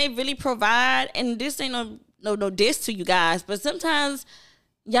men think they really provide, and this ain't no diss to you guys, but sometimes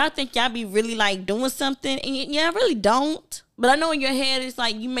y'all think y'all be really like doing something, and y'all really don't. But I know in your head it's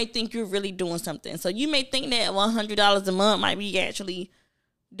like you may think you're really doing something. So you may think that $100 a month might be actually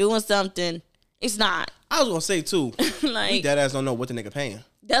doing something. It's not. I was gonna say too. Like, we dead ass don't know what the nigga paying.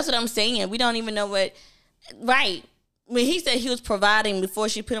 That's what I'm saying. We don't even know what. Right. When he said he was providing before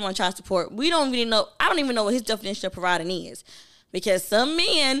she put him on child support, we don't really know. I don't even know what his definition of providing is, because some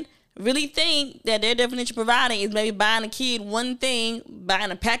men really think that their definition of providing is maybe buying a kid one thing,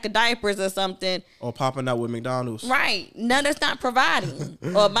 buying a pack of diapers or something. Or popping out with McDonald's. Right. No, that's not providing.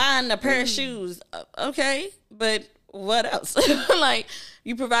 Or buying a pair of shoes. Okay. But what else? Like,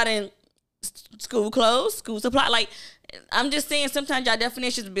 you providing school clothes, school supply. Like, I'm just saying sometimes y'all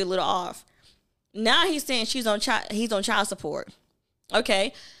definitions be a little off. Now he's saying he's on child support.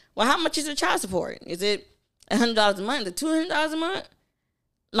 Okay. Well, how much is the child support? Is it $100 a month? Is it $200 a month?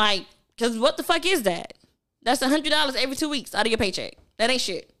 Like, because what the fuck is that? That's $100 every 2 weeks out of your paycheck. That ain't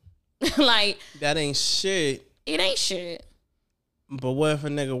shit. Like, that ain't shit. It ain't shit. But what if a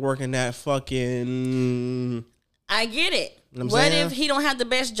nigga working that fucking... I get it. You know what if he don't have the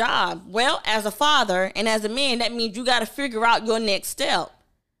best job? Well, as a father and as a man, that means you got to figure out your next step.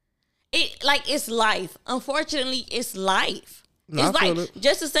 It's life. Unfortunately, it's life. No, it's like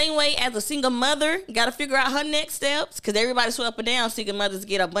just the same way as a single mother got to figure out her next steps, because everybody swear up and down single mothers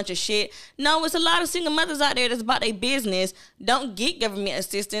get a bunch of shit. No, it's a lot of single mothers out there that's about their business, don't get government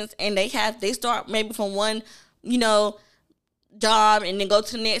assistance, and they start maybe from one, job and then go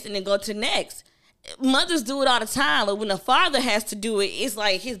to the next and then go to the next. Mothers do it all the time, but when a father has to do it, it's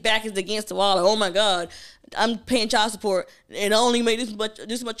like his back is against the wall. Like, oh my God, I'm paying child support and I only made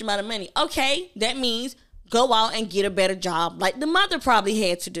this much amount of money. Okay, that means go out and get a better job, like the mother probably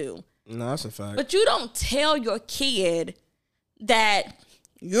had to do. No, that's a fact. But you don't tell your kid that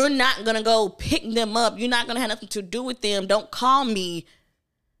you're not gonna go pick them up. You're not gonna have nothing to do with them. Don't call me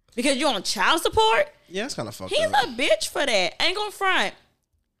because you're on child support. Yeah, that's kind of fucked He's up. a bitch for that. Ain't gonna front.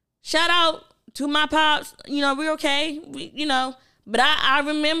 Shout out to my pops. We're okay. But I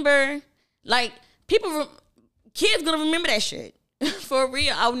remember, like, kids gonna remember that shit. For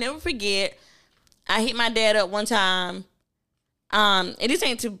real. I'll never forget. I hit my dad up one time. And this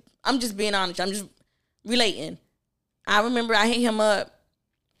ain't to, I'm just being honest. I'm just relating. I remember I hit him up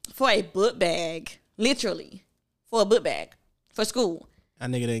for a book bag. Literally. For a book bag. For school. That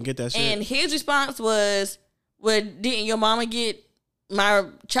nigga didn't get that shit. And his response was, well, didn't your mama get my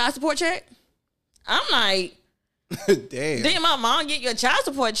child support check? I'm like, damn. Didn't my mom get your child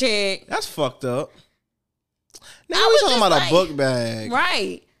support check? That's fucked up. Now we talking about a book bag.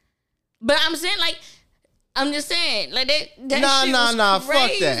 Right. But I'm saying, like, I'm just saying, like, that shit was fuck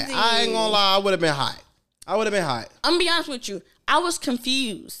crazy. that. I ain't gonna lie, I would have been hot. I'm gonna be honest with you. I was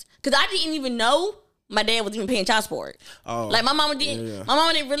confused. Because I didn't even know my dad was even paying child support. Oh. Like, my mama didn't. Yeah. My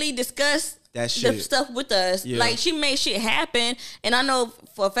mama didn't really discuss that shit. The stuff with us. Yeah. Like, she made shit happen. And I know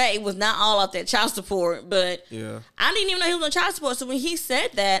for a fact it was not all off that child support. But yeah. I didn't even know he was on child support. So when he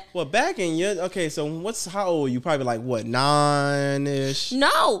said that. Well, back in your. Okay, so how old are you? Probably like, what, 9-ish?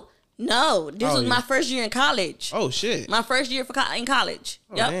 No. This was my first year in college. Oh, shit. My first year in college.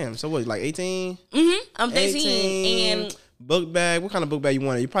 Oh, yep. Damn. So what, like 18? Mm-hmm. I'm 18. And book bag. What kind of book bag you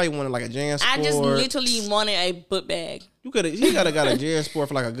wanted? You probably wanted like a JanSport. I just literally wanted a book bag. He could have got a JanSport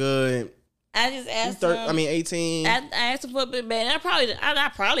for like a good. I just asked him. 18. I asked him for a book bag. And I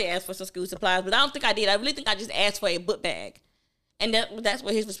probably asked for some school supplies, but I don't think I did. I really think I just asked for a book bag. And that's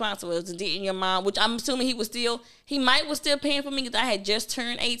what his response was. And didn't your mom, which I'm assuming he was still paying for me because I had just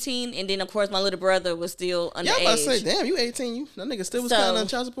turned 18. And then, of course, my little brother was still underage. Yeah, I was about to say, damn, you 18. That nigga still was paying on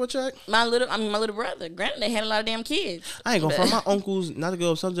child support check? My little brother. Granted, they had a lot of damn kids. I ain't gonna front. My uncle's, not to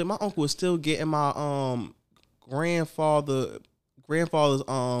go off subject, my uncle is still getting my grandfather's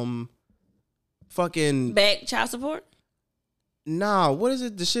fucking back child support. Nah, what is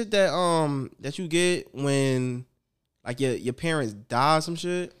it? The shit that you get when like your parents die or some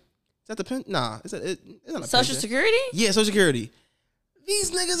shit. Is that the pen? Nah, it's not a Social Security. Yeah, Social Security.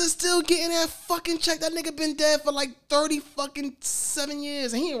 These niggas are still getting that fucking check. That nigga been dead for like 7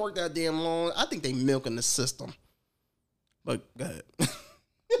 years, and he ain't worked that damn long. I think they milking the system. But go ahead.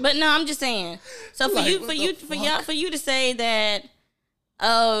 But no, I'm just saying. So for you to say that,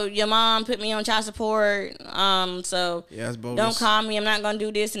 oh, your mom put me on child support, so yeah, that's bogus. Don't call me. I'm not gonna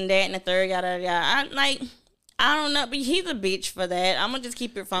do this and that and the third, yada yada. I don't know, but he's a bitch for that. I'm gonna just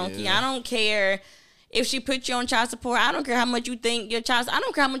keep it funky. Yeah. I don't care if she put you on child support. I don't care how much you think your child. I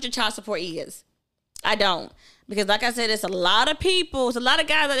don't care how much your child support is. I don't, because like I said, it's a lot of people. It's a lot of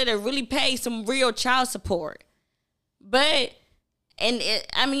guys out there that really pay some real child support. But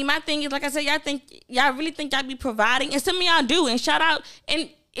my thing is, like I said, y'all really think y'all be providing, and some of y'all do. And shout out, and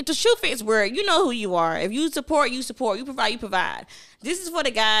if the shoe fits where you know who you are. If you support, you support. You provide, you provide. This is for the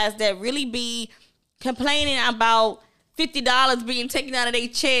guys that really be complaining about $50 being taken out of their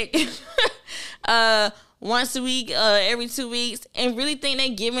check once a week, every 2 weeks, and really think they're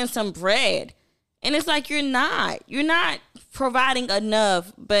giving some bread. And it's like you're not providing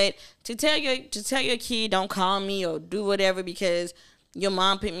enough. But to tell your kid, don't call me or do whatever because your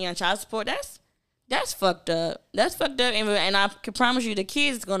mom put me on child support, that's fucked up. That's fucked up, and I can promise you the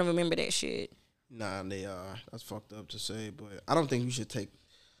kids is gonna remember that shit. Nah, they are. That's fucked up to say, but I don't think you should take.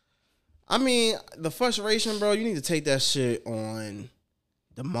 I mean, the frustration, bro, you need to take that shit on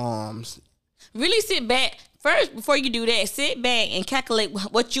the moms. Really sit back. First, before you do that, sit back and calculate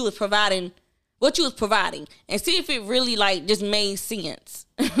what you was providing, and see if it really, like, just made sense.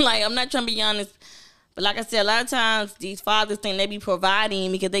 Like, I'm not trying to be honest, but like I said, a lot of times these fathers think they be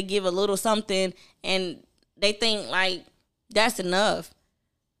providing because they give a little something, and they think, like, that's enough.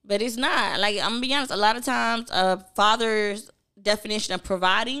 But it's not. Like, I'm going to be honest, a lot of times fathers definition of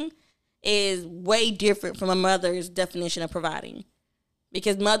providing is way different from a mother's definition of providing.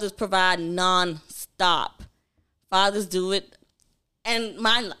 Because mothers provide non-stop. Fathers do it. And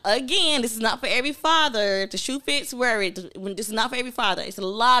again, this is not for every father. The shoe fits, wear it. This is not for every father. It's a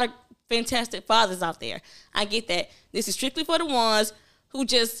lot of fantastic fathers out there. I get that. This is strictly for the ones who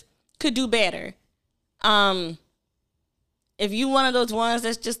just could do better. If you one of those ones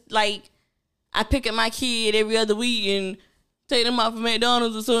that's just like, I pick up my kid every other week and take them out for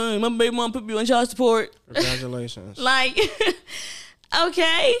McDonald's or something. My baby mom put me on child support. Congratulations. Like,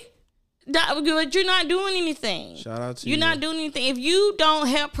 okay. But you're not doing anything. Shout out to you. You're not doing anything. If you don't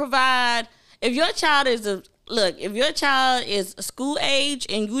help provide, if your child is school age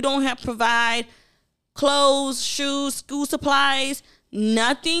and you don't help provide clothes, shoes, school supplies,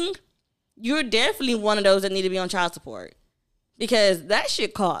 nothing, you're definitely one of those that need to be on child support. Because that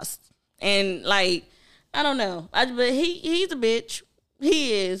shit costs. And like, I don't know. But he's a bitch.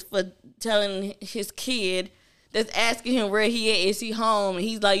 He is, for telling his kid that's asking him where he at. Is he home? And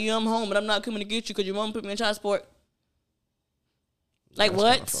he's like, yeah, I'm home, but I'm not coming to get you because your mom put me on child support. Like,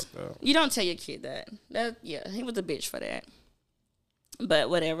 what? You don't tell your kid that. Yeah, he was a bitch for that. But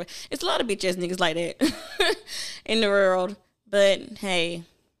whatever. It's a lot of bitch ass niggas like that in the world. But hey,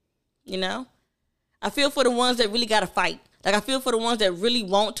 you know, I feel for the ones that really got to fight. Like, I feel for the ones that really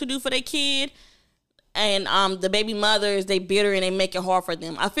want to do for their kid. And the baby mothers, they bitter and they make it hard for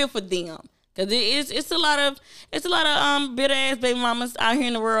them. I feel for them. Because it's a lot of bitter ass baby mamas out here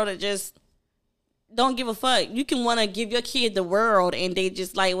in the world that just don't give a fuck. You can want to give your kid the world and they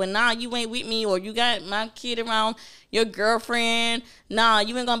just like, well, nah, you ain't with me, or you got my kid around your girlfriend. Nah,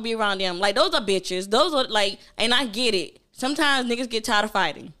 you ain't gonna be around them. Like, those are bitches. Those are like, and I get it. Sometimes niggas get tired of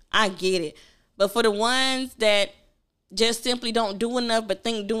fighting. I get it. But for the ones that just simply don't do enough but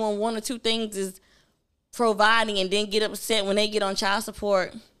think doing one or two things is providing and then get upset when they get on child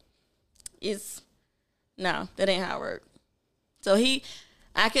support, no, that ain't how it works. So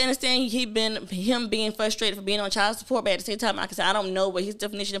I can understand him being frustrated for being on child support, but at the same time, like I said, I don't know what his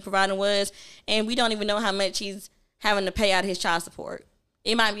definition of providing was, and we don't even know how much he's having to pay out his child support.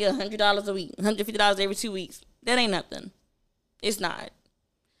 It might be $100 a week, $150 every 2 weeks. That ain't nothing. It's not.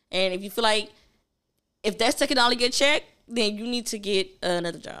 And if you feel like if that's taking all of your check, then you need to get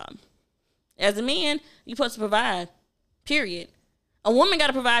another job. As a man, you're supposed to provide, period. A woman got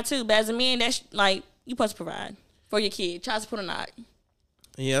to provide too, but as a man, that's like, you're supposed to provide for your kid, child support or not.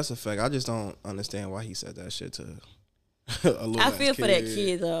 Yeah, that's a fact. I just don't understand why he said that shit to a little I feel for that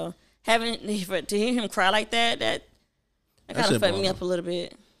kid, though. To hear him cry like that kind of fucked me up a little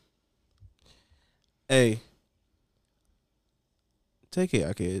bit. Hey, take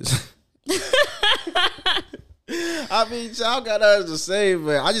care, kids. I mean, y'all got us to say,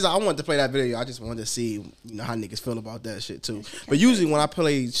 but I wanted to play that video. I just wanted to see, how niggas feel about that shit too. But usually when I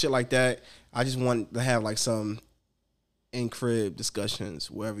play shit like that, I just want to have like some in-crib discussions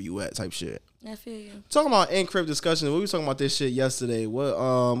wherever you at type shit. I feel you. Talking about in-crib discussions, we were talking about this shit yesterday. What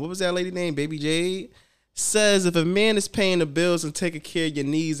was that lady name? Baby Jade says if a man is paying the bills and taking care of your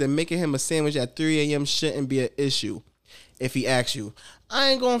needs and making him a sandwich at 3 a.m. shouldn't be an issue if he asks you. I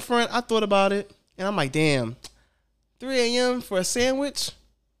ain't going front. I thought about it and I'm like, damn. 3 a.m. for a sandwich,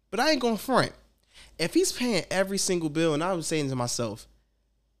 but I ain't going front. If he's paying every single bill, and I was saying to myself,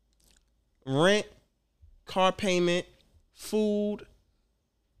 rent, car payment, food,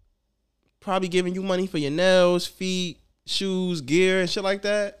 probably giving you money for your nails, feet, shoes, gear, and shit like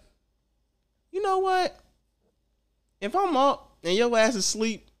that. You know what? If I'm up and your ass is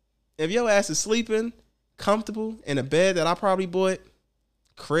asleep, if your ass is sleeping, comfortable, in a bed that I probably bought,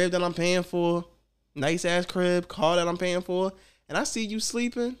 crib that I'm paying for, nice ass crib, car that I'm paying for, and I see you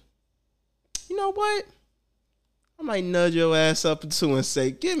sleeping, you know what? I might nudge your ass up too and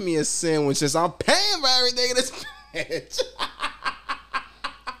say, give me a sandwich since I'm paying for everything in this bitch.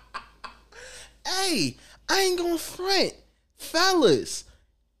 Hey, I ain't gonna front. Fellas,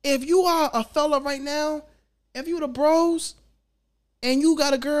 if you are a fella right now, if you the bros, and you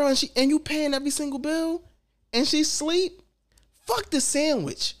got a girl and you paying every single bill, and she sleep, fuck the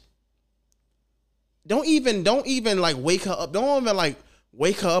sandwich. Don't even like wake her up. Don't even like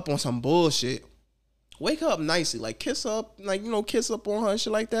wake her up on some bullshit. Wake her up nicely. Like kiss her up, like, kiss up on her and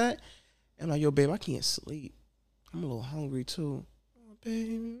shit like that. And like, yo, babe, I can't sleep. I'm a little hungry too. Oh,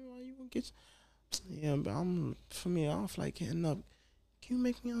 babe, why you gonna get? Yeah, but I don't feel like getting up. Can you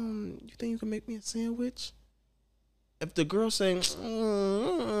make me you think you can make me a sandwich? If the girl saying,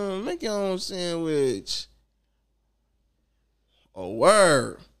 make your own sandwich. A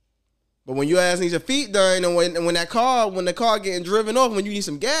word. But when your ass needs your feet done, and when the car getting driven off, when you need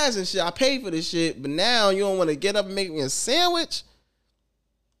some gas and shit, I pay for this shit. But now you don't want to get up and make me a sandwich.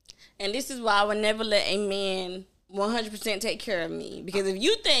 And this is why I would never let a man 100% take care of me. Because if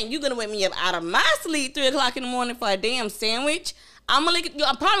you think you're gonna wake me up out of my sleep 3 o'clock in the morning for a damn sandwich, I'm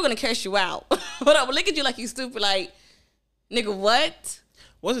probably gonna curse you out. But I would look at you like you stupid. Like, nigga, what?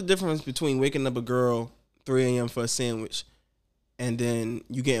 What's the difference between waking up a girl 3 a.m. for a sandwich and then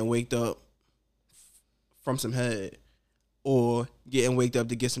you getting waked up from some head or getting waked up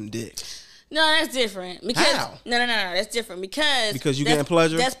to get some dick? No, that's different. Because, How? No, that's different. Because you getting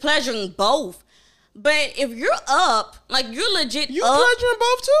pleasure? That's pleasuring both. But if you're up, like you're legit you up. pleasuring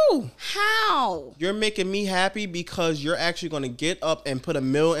both too. How? You're making me happy because you're actually going to get up and put a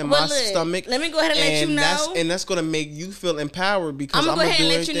meal in my stomach. Let me go ahead and let you know. And that's going to make you feel empowered because I'm going to go ahead and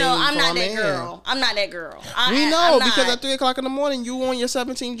let you know I'm not that girl. I'm not that girl. We know because at 3 o'clock in the morning, you on your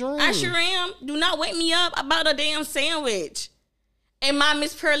 17th dream. I sure am. Do not wake me up about a damn sandwich. In my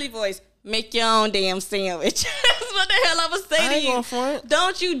Miss Pearly voice, make your own damn sandwich. That's what the hell I would say to you. Gonna front.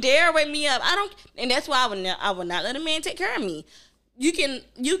 Don't you dare wake me up. And that's why I would not let a man take care of me. You can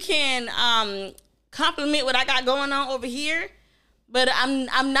compliment what I got going on over here, but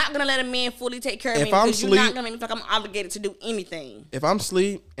I'm not gonna let a man fully take care of me because you're not gonna make me feel like I'm obligated to do anything. If I'm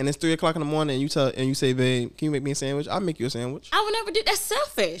asleep and it's 3 o'clock in the morning and you say, babe, can you make me a sandwich? I'll make you a sandwich. I would never do that's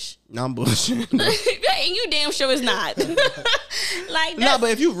selfish. No, I'm bullshit. And you damn sure it's not. Like no, but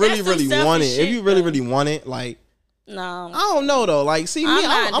if you really want it, like no, I don't know though. Like, see me,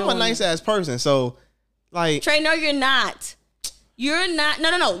 I'm a nice ass person, so like Trey, no, you're not. You're not.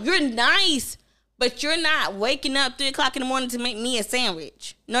 No. You're nice, but you're not waking up 3 o'clock in the morning to make me a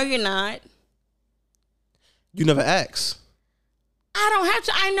sandwich. No, you're not. You never asked. I don't have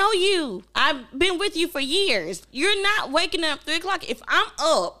to. I know you. I've been with you for years. You're not waking up 3 o'clock. If I'm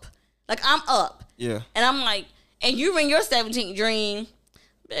up, like I'm up. Yeah. And I'm like, and you're in your 17th dream,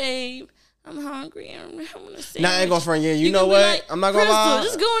 babe, I'm hungry. I'm gonna sandwich. Nah, I ain't gonna front. Yeah, you know what? Like, I'm not gonna lie.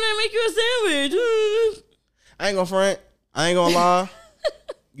 Just go in there and make you a sandwich. I ain't gonna front. I ain't gonna lie.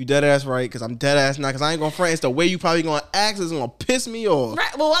 You dead ass right, because I'm dead ass not, because I ain't gonna front. It's the way you probably gonna act is gonna piss me off.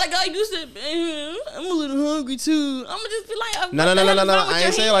 Right. Well, while ago you said, I'm a little hungry too. I'm gonna just be like, no. I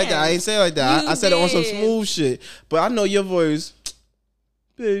ain't say it like that. I ain't say it like that. I said it on some smooth shit. But I know your voice.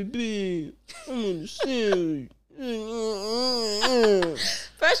 Baby, I'm in the sandwich.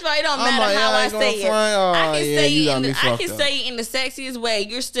 First of all, it don't matter how I say it. I can say it in the sexiest way.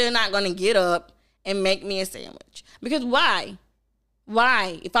 You're still not gonna get up and make me a sandwich. Because why?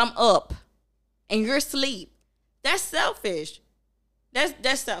 Why? If I'm up and you're asleep, that's selfish.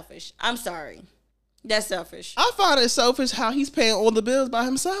 That's selfish. I'm sorry. That's selfish. I find it selfish how he's paying all the bills by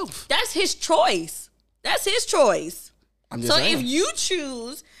himself. That's his choice. That's his choice. I'm just saying. If you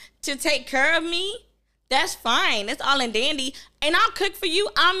choose to take care of me, that's fine. That's all and dandy. And I'll cook for you.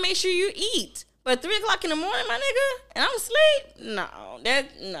 I'll make sure you eat. But 3 o'clock in the morning, my nigga, and I'm asleep? No.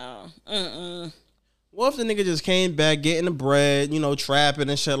 What if the nigga just came back, getting the bread, trapping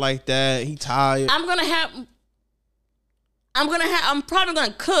and shit like that? He tired. I'm probably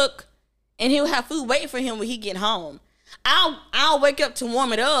gonna cook, and he'll have food waiting for him when he get home. I'll wake up to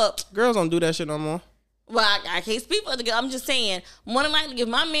warm it up. Girls don't do that shit no more. Well, I can't speak for the girl. I'm just saying, more than likely, if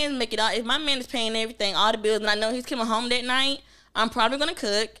my man if my man is paying everything, all the bills, and I know he's coming home that night, I'm probably gonna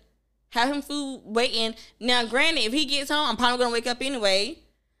cook, have him food waiting. Now, granted, if he gets home, I'm probably gonna wake up anyway.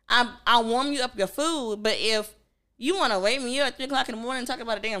 I'll warm you up your food, but if you want to wake me up at 3 o'clock in the morning and talk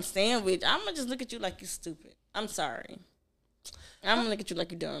about a damn sandwich, I'm going to just look at you like you're stupid. I'm sorry. I'm going to look at you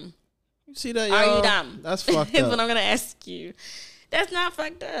like you're dumb. You see that, y'all? Are you dumb? That's fucked up. That's what I'm going to ask you. That's not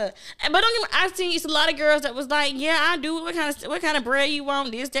fucked up. But don't get me, I've seen a lot of girls that was like, yeah, I do. What kind of bread you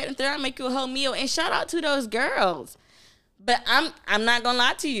want? This, that, and third. I'll make you a whole meal. And shout out to those girls. But I'm not gonna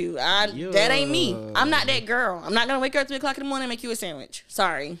lie to you. That ain't me. I'm not that girl. I'm not gonna wake up at 3 o'clock in the morning and make you a sandwich.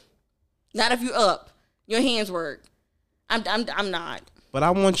 Sorry. Not if you up. Your hands work. I'm not. But I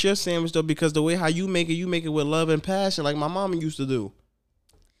want your sandwich though, because the way how you make it with love and passion, like my mama used to do.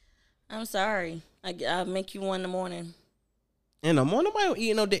 I'm sorry. I'll make you one in the morning. In the morning, nobody don't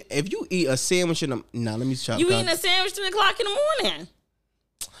eat no day. If you eat a sandwich in the let me chop. You eating a sandwich 3 o'clock in the morning?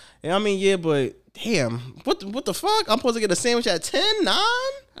 Yeah, I mean, yeah, but damn, what the fuck? I'm supposed to get a sandwich at 10, 9?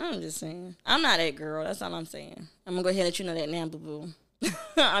 I'm just saying. I'm not that girl. That's all I'm saying. I'm gonna go ahead and let you know that now, boo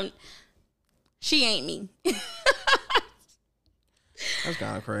boo. She ain't me. That's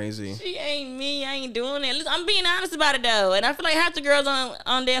kind of crazy. She ain't me. I ain't doing it. Listen, I'm being honest about it though, and I feel like half the girls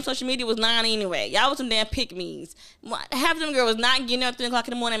on damn social media was lying anyway. Y'all was some damn pick-me's. Half of them girls was not getting up 3 o'clock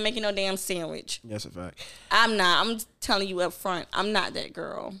in the morning and making no damn sandwich. That's a fact. I'm not. I'm telling you up front. I'm not that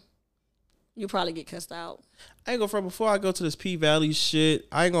girl. You probably get cussed out. I ain't gonna front. Before I go to this P Valley shit,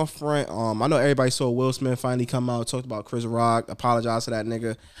 I ain't gonna front. I know everybody saw Will Smith finally come out, talked about Chris Rock, apologized to that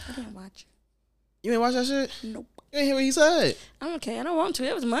nigga. I didn't watch. You ain't watch that shit? Nope. You ain't hear what he said? I don't care. I don't want to.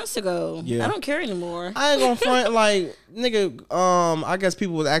 It was months ago. Yeah. I don't care anymore. I ain't gonna front like nigga. I guess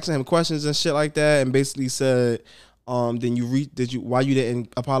people was asking him questions and shit like that, and basically said, then why you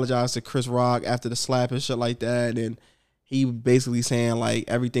didn't apologize to Chris Rock after the slap and shit like that, and he basically saying like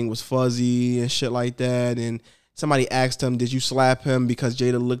everything was fuzzy and shit like that, and somebody asked him, did you slap him because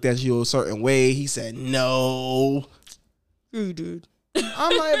Jada looked at you a certain way? He said no. You did.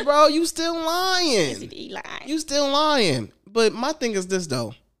 I'm like, bro, you still lying. Yes, he lying. You still lying. But my thing is this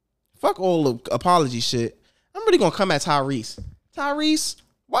though. Fuck all the apology shit. I'm really gonna come at Tyrese. Tyrese,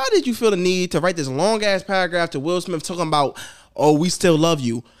 why did you feel the need to write this long ass paragraph to Will Smith talking about, oh, we still love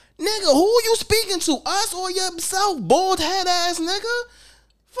you? Nigga, who you speaking to? Us or yourself, bald head ass nigga?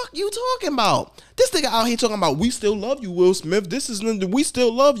 Fuck you talking about? This nigga out here talking about we still love you, Will Smith. This is we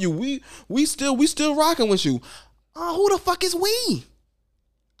still love you. We still rocking with you. Who the fuck is we?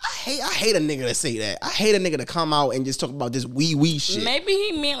 I hate a nigga to say that. I hate a nigga to come out and just talk about this we shit. Maybe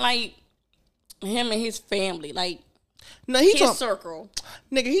he meant like him and his family, like no, his circle.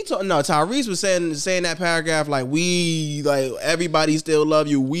 Nigga, Tyrese was saying that paragraph like everybody still love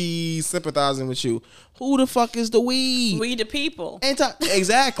you. We sympathizing with you. Who the fuck is the we? We the people.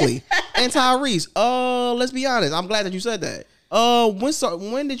 Exactly. And Tyrese, let's be honest. I'm glad that you said that.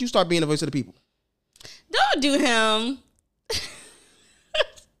 When did you start being the voice of the people? Don't do him.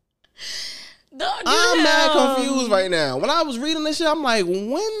 I'm mad confused right now. When I was reading this shit, I'm like,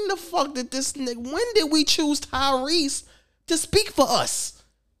 when the fuck did this nigga, when did we choose Tyrese to speak for us?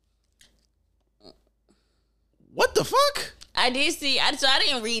 What the fuck? I did see, so I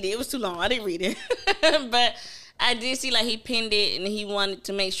didn't read it. It was too long. I didn't read it. But I did see like he pinned it and he wanted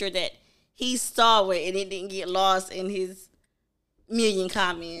to make sure that he saw it and it didn't get lost in his million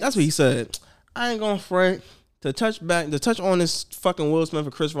comments. That's what he said. I ain't gonna fret. To touch on this fucking Will Smith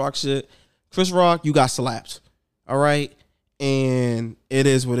and Chris Rock shit. Chris Rock, you got slapped. All right? And it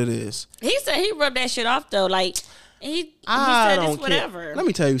is what it is. He said he rubbed that shit off though. Like he said it's whatever. Let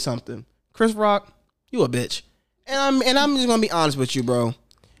me tell you something. Chris Rock, you a bitch. And I'm just gonna be honest with you, bro.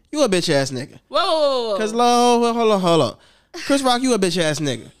 You a bitch ass nigga. Whoa. Cause hold on. Chris Rock, you a bitch ass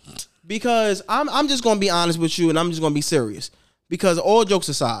nigga. Because I'm just gonna be honest with you and I'm just gonna be serious. Because all jokes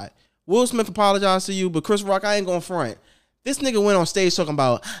aside, Will Smith apologized to you, but Chris Rock, I ain't gonna front. This nigga went on stage talking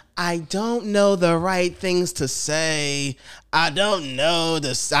about, I don't know the right things to say. I don't know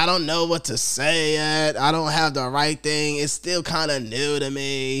what to say yet. I don't have the right thing. It's still kind of new to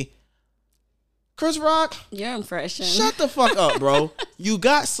me. Chris Rock, your impression. Shut the fuck up, bro. You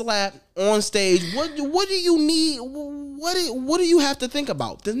got slapped on stage. What do you need? What do you have to think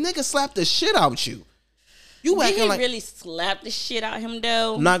about? The nigga slapped the shit out you. Did he really slap the shit out him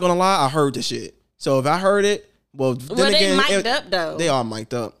though? I'm not gonna lie, I heard the shit. So if I heard it, well then again, they mic'd up though. They are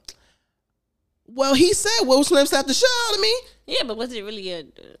mic'd up. Well, he said Will Smith slapped the shit out of me. Yeah, but was it really a?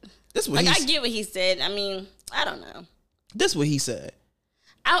 This what I get what he said. I mean, I don't know. This what he said.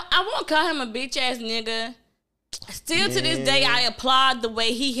 I won't call him a bitch ass nigga. Still to this day, I applaud the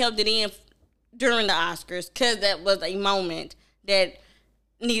way he held it in during the Oscars because that was a moment that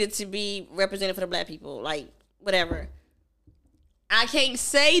needed to be represented for the black people. Like, whatever. I can't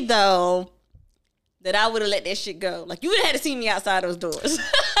say, though, that I would have let that shit go. Like, you would have had to see me outside those doors.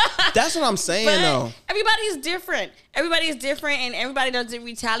 That's what I'm saying, though. Everybody is different. Everybody is different, and everybody doesn't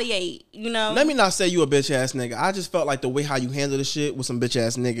retaliate, you know? Let me not say you a bitch-ass nigga. I just felt like the way how you handle the shit was some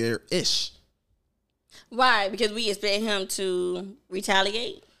bitch-ass nigga-ish. Why? Because we expect him to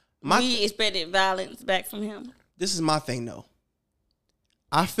retaliate? We expected violence back from him? This is my thing, though.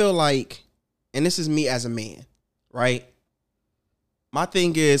 I feel like, and this is me as a man, right? My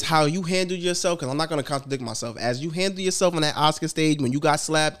thing is how you handle yourself, because I'm not going to contradict myself. As you handle yourself on that Oscar stage when you got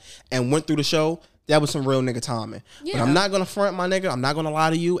slapped and went through the show, that was some real nigga timing. Yeah. But I'm not going to front my nigga. I'm not going to lie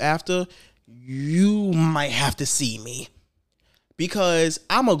to you after. You might have to see me. Because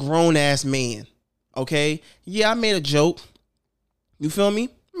I'm a grown-ass man, okay? Yeah, I made a joke. You feel me?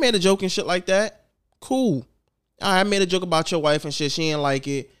 I made a joke and shit like that. Cool. All right, I made a joke about your wife and shit. She ain't like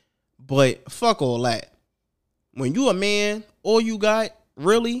it. But fuck all that. When you a man, all you got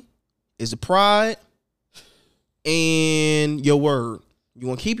really is the pride and your word. You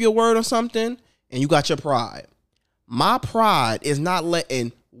want to keep your word on something and you got your pride. My pride is not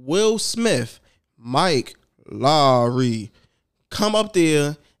letting Will Smith, Mike Lowry come up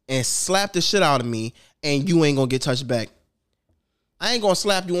there and slap the shit out of me and you ain't going to get touched back. I ain't going to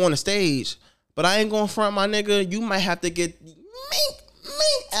slap you on the stage, but I ain't going to front my nigga. You might have to get mink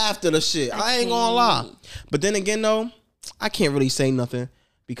after the shit. I ain't gonna lie. But then again, though, I can't really say nothing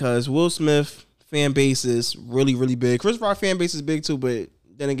because Will Smith fan base is really, really big. Chris Rock fan base is big too, but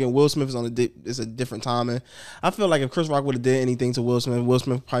then again, Will Smith is it's a different timing. I feel like if Chris Rock would have did anything to Will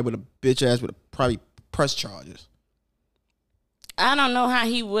Smith probably would have bitch ass would have probably pressed charges. I don't know how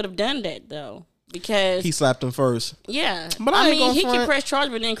he would have done that though. Because he slapped him first. Yeah. But I mean, he can press charges,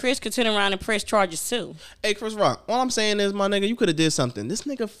 but then Chris could turn around and press charges too. Hey, Chris Rock, all I'm saying is, my nigga, you could have did something. This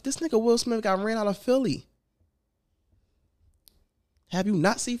nigga Will Smith got ran out of Philly. Have you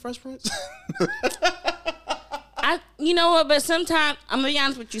not seen Fresh Prince? You know what? But sometimes, I'm gonna be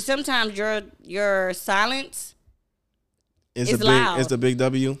honest with you. Sometimes your silence is loud. It's the big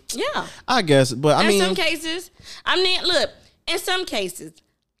W. Yeah, I guess. But in some cases, in some cases,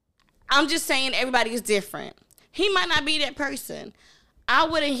 I'm just saying everybody is different. He might not be that person. I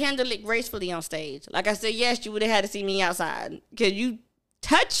would have handled it gracefully on stage. Like I said, yes, you would have had to see me outside because you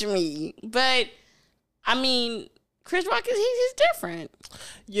touched me. But I mean, Chris Rock he's different.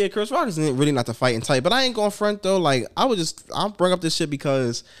 Yeah, Chris Rock is really not the fighting type. But I ain't going front though. Like I'll bring up this shit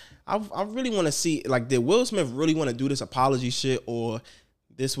because I really want to see, like, did Will Smith really want to do this apology shit, or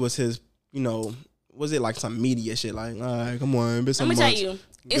this was his, was it like some media shit? Like, all right, come on, let me tell you.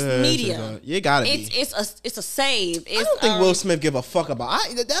 It's media. Yeah, it gotta be. It's a save. I don't think Will Smith give a fuck about.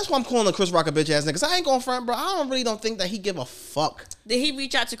 That's why I'm calling Chris Rock a bitch ass nigga. Cause I ain't going front, bro. I don't think that he give a fuck. Did he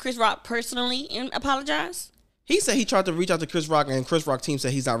reach out to Chris Rock personally and apologize? He said he tried to reach out to Chris Rock, and Chris Rock team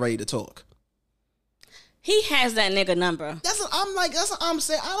said he's not ready to talk. He has that nigga number. That's what I'm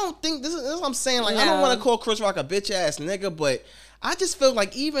saying. I don't think this is what I'm saying. Like, no. I don't want to call Chris Rock a bitch ass nigga, but I just feel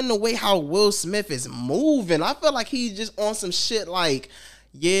like even the way how Will Smith is moving, I feel like he's just on some shit like.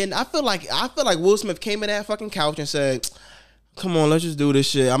 Yeah, and I feel like Will Smith came in that fucking couch and said, "Come on, let's just do this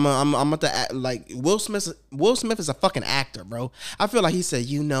shit." I'm about to act like Will Smith is a fucking actor, bro. I feel like he said,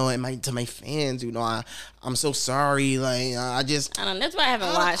 to my fans, I'm so sorry. Like I don't know. That's why I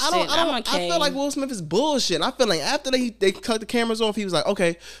haven't watched it. I'm okay. I feel like Will Smith is bullshit. I feel like after they cut the cameras off, he was like,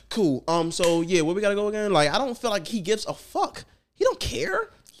 "Okay, cool. So yeah, where we gotta go again?" Like I don't feel like he gives a fuck. He don't care.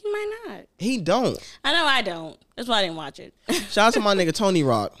 He might not. He don't. I know I don't. That's why I didn't watch it. Shout out to my nigga Tony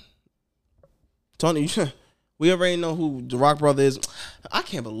Rock. Tony, we already know who the Rock brother is. I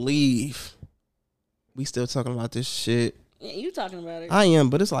can't believe we still talking about this shit. Yeah, you talking about it. I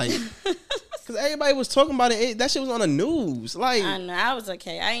am, but it's like, because everybody was talking about it. That shit was on the news. Like, I know. I was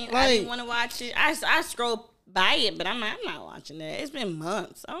okay. I didn't want to watch it. I scrolled by it, but I'm not watching that. It's been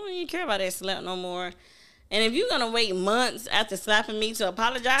months. I don't even care about that slap no more. And if you're going to wait months after slapping me to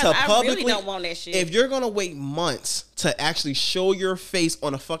apologize, I really don't want that shit. If you're going to wait months to actually show your face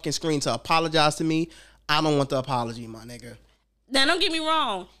on a fucking screen to apologize to me, I don't want the apology, my nigga. Now, don't get me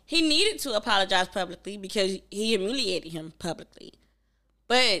wrong. He needed to apologize publicly because he humiliated him publicly.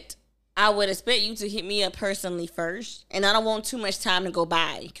 But I would expect you to hit me up personally first. And I don't want too much time to go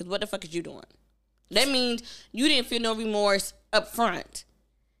by because what the fuck is you doing? That means you didn't feel no remorse up front.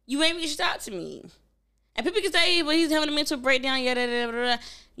 You ain't reached out to me. And people can say, well, he's having a mental breakdown.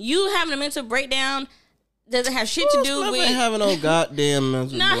 You having a mental breakdown doesn't have shit to do with having no goddamn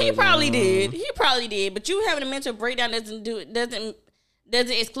mental breakdown. He probably did. He probably did. But you having a mental breakdown doesn't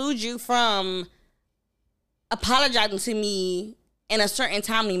exclude you from apologizing to me in a certain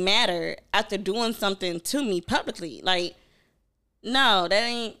timely manner after doing something to me publicly. Like, no, that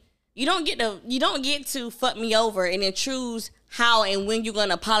ain't. You don't get to fuck me over and then choose how and when you're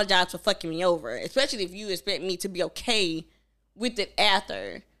gonna apologize for fucking me over, especially if you expect me to be okay with it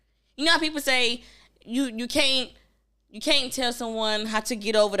after. You know how people say you can't tell someone how to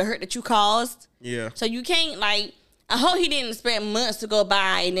get over the hurt that you caused. Yeah. So you can't, like, I hope he didn't expect months to go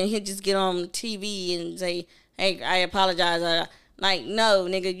by and then he'll just get on TV and say, "Hey, I apologize." Like, no,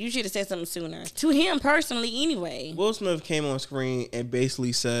 nigga, you should have said something sooner. To him personally, anyway. Will Smith came on screen and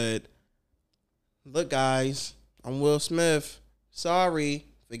basically said, "Look, guys, I'm Will Smith. Sorry.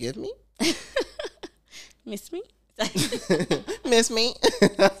 Forgive me." Miss me? Miss me?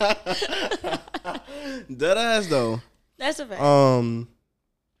 Dead ass, though. That's a fact. I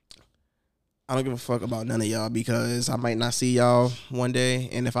don't give a fuck about none of y'all because I might not see y'all one day.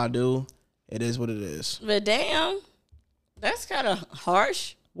 And if I do, it is what it is. But damn. That's kind of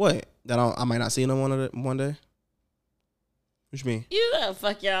harsh. What? That I might not see them one day? What you mean? You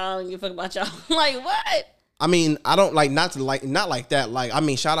fuck y'all and you fuck about y'all. Like, what? I mean, I don't not like that. Like, I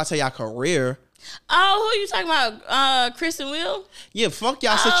mean, shout out to y'all career. Oh, who are you talking about? Chris and Will? Yeah, fuck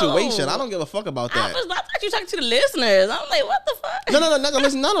y'all situation. I don't give a fuck about that. I thought you were talking to the listeners. I'm like, what the fuck? No,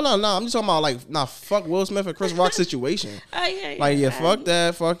 listen, no. I'm just talking about, like, fuck Will Smith and Chris Rock situation. Oh, yeah. Like, yeah, fuck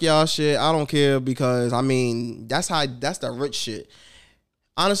that, fuck y'all shit. I don't care because, I mean, that's the rich shit.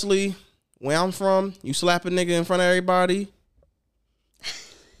 honestly, where I'm from, you slap a nigga in front of everybody,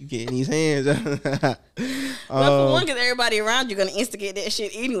 you getting these hands. Well, for one, because everybody around you gonna instigate that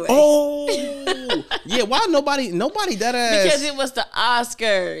shit anyway. Oh, yeah. Why nobody that ass? Because it was the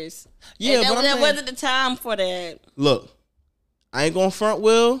Oscars. Yeah, and but that wasn't the time for that. Look, I ain't gonna front,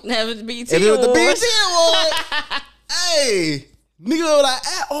 Will. That was the BT If it was the Awards. BT Award, hey, nigga was like,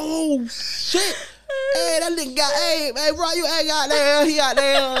 oh shit, hey, that nigga got, hey, bro, you ain't got there, he got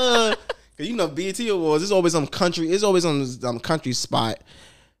there. Cause you know BT Awards, it's always some country, it's always on some country spot,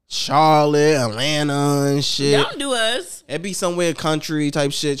 Charlotte, Atlanta, and shit. Don't do us. It be somewhere country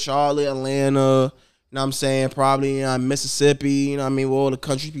type shit, Charlotte, Atlanta. You know what I'm saying? Probably Mississippi, you know what I mean? Where all the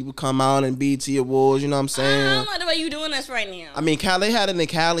country people come out and BT Awards, you know what I'm saying? I don't like the way you doing this right now. I mean, they had it in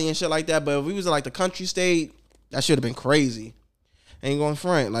Cali and shit like that, but if we was in like the country state, that should have been crazy. Ain't going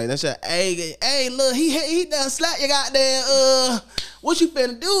front. Like, that shit, hey, look, he done slap you goddamn, what you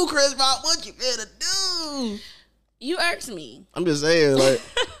finna do, Chris Rock? What you finna do? You irks me. I'm just saying, like.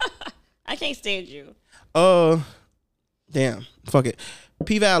 I can't stand you. Damn, fuck it.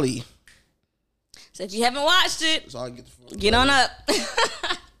 P-Valley. So if you haven't watched it, So get on up. I ain't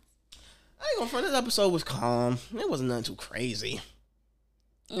gonna front. This episode was calm. It wasn't nothing too crazy.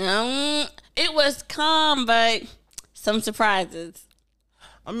 It was calm, but some surprises.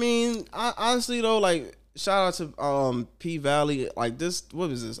 I mean, honestly though, like, shout out to P-Valley. Like, this, what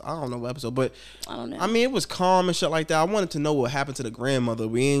was this? I don't know what episode, but I don't know. I mean, it was calm and shit like that. I wanted to know what happened to the grandmother.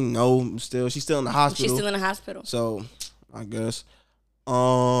 We ain't know still. She's still in the hospital. She's still in the hospital. So, I guess.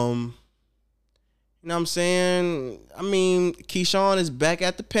 You know what I'm saying? I mean, Keyshawn is back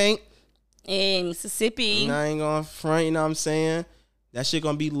at the paint. In Mississippi. And I ain't gonna front, you know what I'm saying? That shit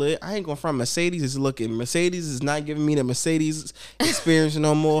gonna be lit. I ain't gonna front. Mercedes is not giving me the Mercedes experience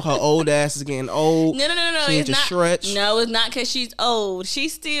no more. Her old ass is getting old. No. She needs to stretch. No, it's not because she's old.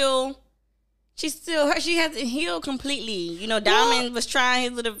 She's still she hasn't healed completely. You know, Diamond was trying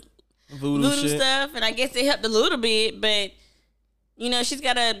his little voodoo stuff, and I guess it helped a little bit, but you know, she's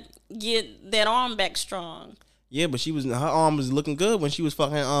gotta get that arm back strong. Yeah, but her arm was looking good when she was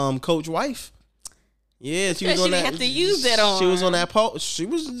fucking Coach wife. Yeah, she was on that. She didn't have to use that arm. She was on that pole. She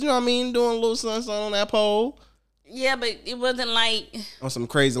was, you know what I mean, doing a little something on that pole. Yeah, but it wasn't like on some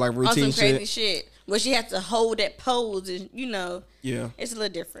crazy like routine on some crazy shit where she had to hold that pose, and you know, yeah, it's a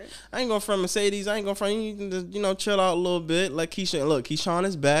little different. I ain't going from Mercedes. I ain't going from you. Can just, you know, chill out a little bit. Like Keyshawn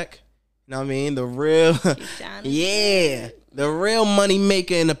is back. You know what I mean? The real, yeah, the real money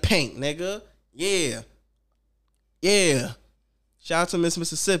maker in the paint, nigga. Yeah. Shout out to Miss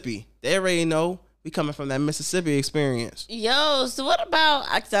Mississippi. They already know we coming from that Mississippi experience. Yo, so what about?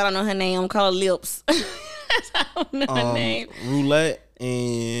 I don't know her name. I'm called Lips. I don't know her name. Roulette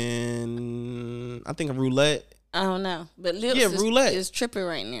and I think Roulette. I don't know, but Lips Roulette is tripping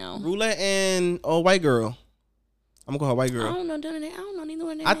right now. Roulette and white girl. I'm gonna call her white girl. I don't know neither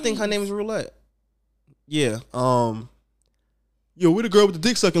one of them. I think her name is Roulette. Yeah. Yo, we the girl with the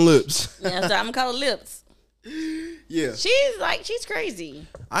dick sucking lips. Yeah, so I'm gonna call her Lips. Yeah. She's crazy.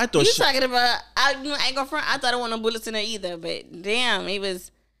 I thought you talking about I ain't gonna front. I thought I wasn't no bullets in there either, but damn, it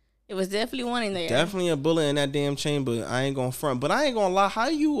was definitely one in there. Definitely a bullet in that damn chamber. I ain't gonna front. But I ain't gonna lie, how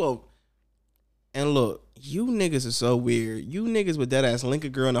you and look, you niggas are so weird. You niggas with that ass link a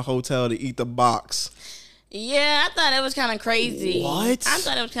girl in a hotel to eat the box. Yeah, I thought it was kind of crazy. What? I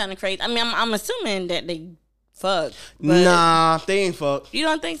thought it was kind of crazy. I mean, I'm assuming that they fucked. Nah, they ain't fucked. You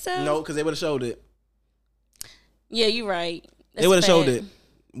don't think so? No, because they would have showed it. Yeah, you're right. They would have showed it.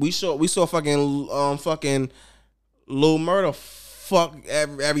 We saw fucking Lil Murder fuck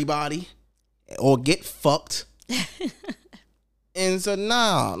everybody or get fucked. And so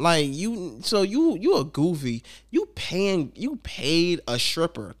like you a goofy. You paid a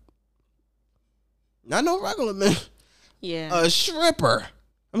stripper. Not no regular man. Yeah. A stripper.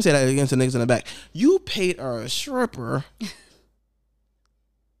 Let me say that again to niggas in the back. You paid a stripper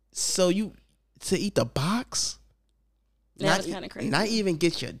to eat the box? That was kind of crazy. Not even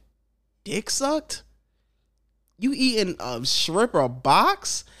get your dick sucked? You eating a stripper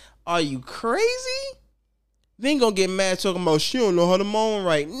box? Are you crazy? Then gonna get mad talking about she don't know how to moan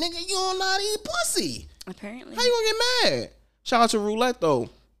right. Nigga, you don't know how to eat pussy. Apparently. How you gonna get mad? Shout out to Roulette though.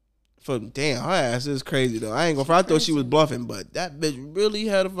 Damn, her ass is crazy though. I thought she was bluffing, but that bitch really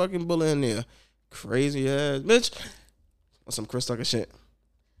had a fucking bullet in there. Crazy ass bitch. On some Chris Tucker shit.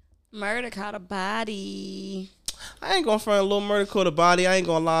 Murder caught a body. I ain't gonna find a little murder caught a body. I ain't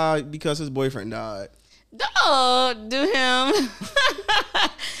gonna lie because his boyfriend died. Don't do him.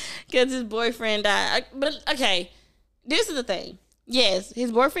 Because his boyfriend died. But okay, this is the thing. Yes,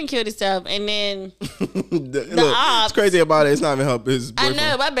 his boyfriend killed himself, and then Look, it's crazy about it. It's not even help his boyfriend.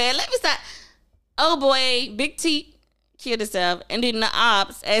 I know, my bad. Let me stop. Oh boy, Big T killed himself, and then the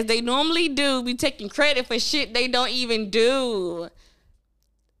ops, as they normally do, be taking credit for shit they don't even do.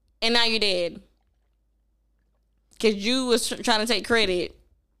 And now you're dead. Because you was trying to take credit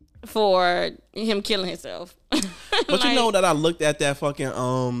for him killing himself. But you know that I looked at that fucking,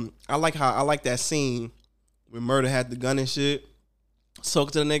 I like that scene when Murder had the gun and shit.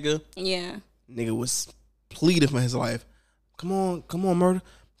 Soaked to the nigga. Yeah. Nigga was pleading for his life. Come on, Murder.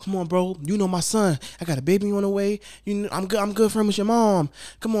 Come on, bro. You know my son. I got a baby on the way. You know, I'm good friend with your mom.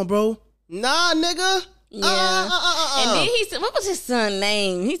 Come on, bro. Nah, nigga. Yeah. And then he said, what was his son's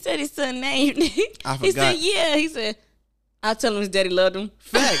name? He said his son's name. I forgot. He said, yeah. He said, I'll tell him his daddy loved him.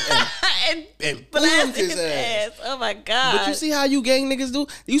 Fact. and blasted his ass. Oh my God. But you see how you gang niggas do?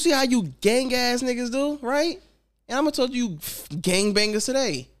 You see how you gang ass niggas do, right? And I'm gonna tell you gang bangers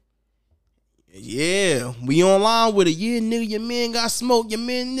today. Yeah, we online with it. Yeah, nigga, your man got smoked. Your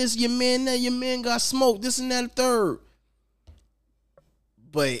man this, your man that, your man got smoked. This and that, and third.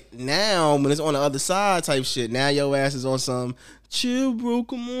 But now, when it's on the other side type shit, now your ass is on some chill, bro.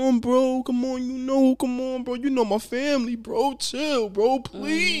 Come on, bro. Come on, you know. Come on, bro. You know my family, bro. Chill, bro.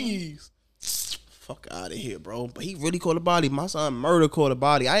 Please. Fuck out of here, bro. But he really caught a body. My son Murder caught a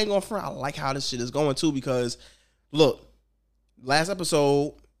body. I ain't gonna front. I like how this shit is going too because, look, last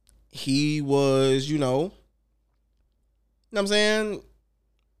episode, he was, you know what I'm saying,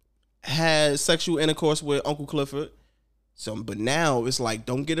 had sexual intercourse with Uncle Clifford. So, but now it's like,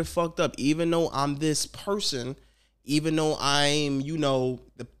 don't get it fucked up. Even though I'm this person, even though I'm, you know,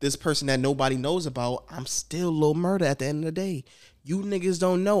 this person that nobody knows about, I'm still Lil Murder at the end of the day. You niggas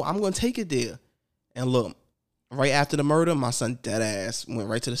don't know. I'm going to take it there. And look, right after the murder, my son dead ass went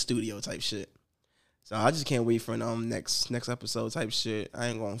right to the studio type shit. So I just can't wait for next episode type shit. I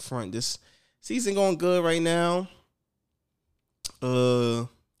ain't going front. This season going good right now.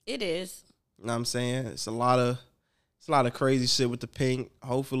 It is. You know what I'm saying? It's a lot of crazy shit with the pink.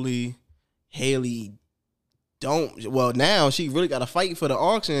 Hopefully Haley don't. Well, now she really got to fight for the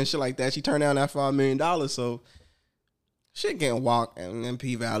auction and shit like that. She turned down that $5 million. So shit getting walked in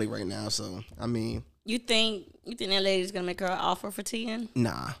P Valley right now. So I mean, you think that lady's gonna make her an offer for 10?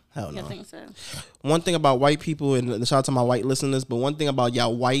 Nah, hell no. I think so. One thing about white people, and shout out to my white listeners, but one thing about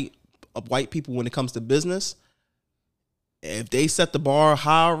y'all white people when it comes to business, if they set the bar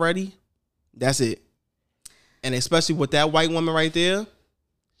high already, that's it. And especially with that white woman right there,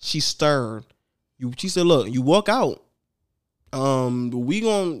 she's stern. She said, look, you walk out. We gonna, you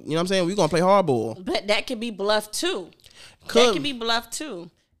know what I'm saying? We gonna play hardball. But that could be bluff too. It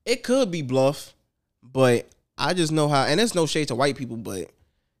could be bluff, but I just know how, and there's no shade to white people, but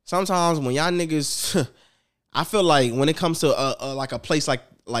sometimes when y'all niggas, I feel like when it comes to like a place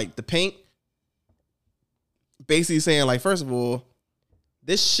like the Pink, basically saying like, first of all,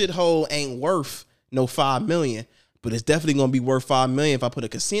 this shithole ain't worth no $5 million, but it's definitely gonna be worth $5 million if I put a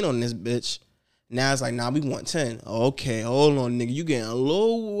casino in this bitch. Now it's like, nah, we want 10. Okay, hold on, nigga. You getting a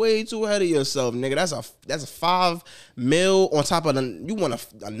little way too ahead of yourself, nigga. That's a $5 million on top of you want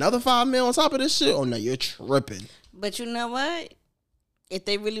another $5 million on top of this shit? Oh no, you're tripping. But you know what? If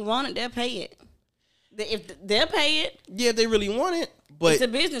they really want it, they'll pay it. If they'll pay it. Yeah, if they really want it. But it's a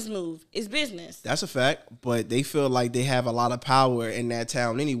business move. It's business. That's a fact. But they feel like they have a lot of power in that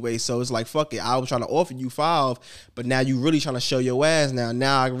town anyway. So it's like, fuck it. I was trying to offer you 5, but now you really trying to show your ass now.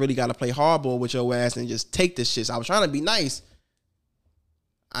 Now I really got to play hardball with your ass and just take this shit. So I was trying to be nice.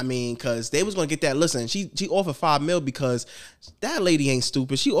 I mean, because they was going to get that. Listen, she offered $5 million because that lady ain't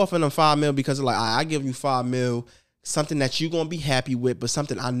stupid. She offered them $5 million because like, I give you $5 million, something that you going to be happy with, but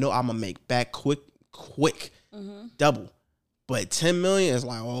something I know I'm going to make back quick, double. But 10 million is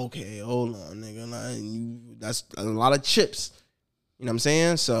like, okay, hold on, nigga. That's a lot of chips. You know what I'm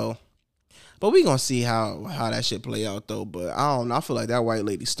saying? So, but we gonna see how that shit play out though. But I don't know. I feel like that white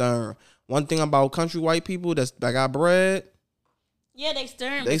lady stern. One thing about country white people that got bread. Yeah, they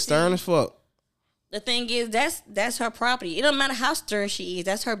stern. They stern as fuck. The thing is, that's her property. It don't matter how stern she is.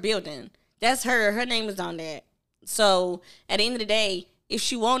 That's her building. That's her. Her name is on that. So at the end of the day, if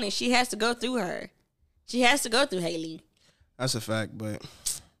she want it, she has to go through her. She has to go through Haley. That's a fact, but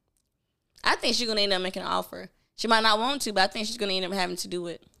I think she's gonna end up making an offer. She might not want to, but I think she's gonna end up having to do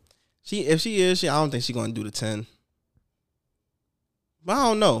it. If she is, I don't think she's gonna do the 10. But I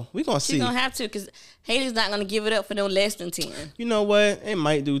don't know. We gonna see. She's gonna have to because Haley's not gonna give it up for no less than 10. You know what? It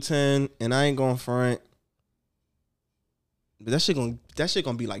might do 10, and I ain't gonna front. But that shit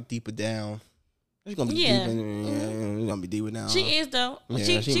gonna be like deeper down. It's gonna be deeper. It's gonna be deeper down. She is though.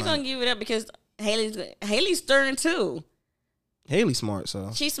 Yeah, she gonna give it up because Haley's stern too. Haley smart,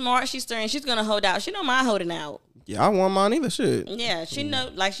 so she's smart. She's stern. She's gonna hold out. She don't mind holding out. Yeah, I want mine either. Shit. Yeah, she know.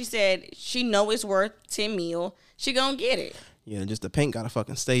 Like she said, she know it's worth 10 mil. She gonna get it. Yeah, just the paint gotta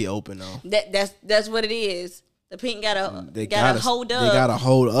fucking stay open though. That's what it is. The paint gotta hold up. They gotta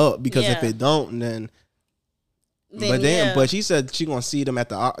hold up because if it don't, then but she said she gonna see them at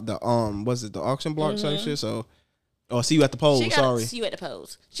the auction block type shit. So, see you at the polls. See you at the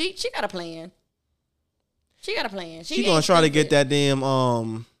polls. She got a plan. She got a plan. She gonna try to get that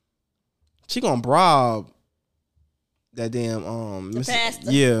damn She gonna bribe that damn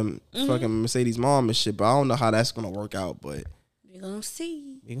fucking Mercedes mom and shit. But I don't know how that's gonna work out. But we gonna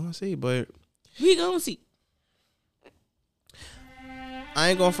see. But we gonna see. I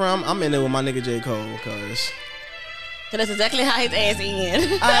ain't going front. I'm in there with my nigga J. Cole, cause that's exactly how his ass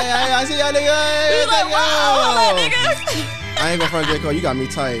in. I see y'all nigga. He's like, wow, nigga. I ain't going front J. Cole. You got me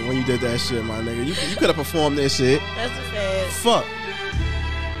tight when you did that shit, my nigga. You could have performed this shit. That's a fact. Fuck.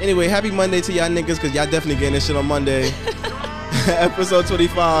 Anyway, happy Monday to y'all niggas, cause y'all definitely getting this shit on Monday. Episode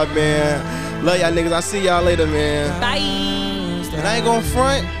 25, man. Love y'all niggas. I'll see y'all later, man. Bye. And I ain't going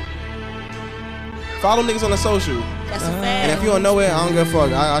front. Follow niggas on the social. That's a fact. And if you don't know it, I don't give a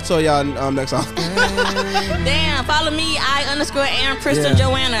fuck. I tell y'all next time. Damn, follow me, I_Aaron Crystal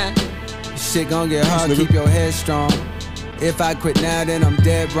Joanna. Shit gon' get hard, keep your head strong. If I quit now, then I'm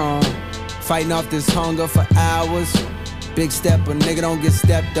dead wrong. Fighting off this hunger for hours. Big step, a nigga don't get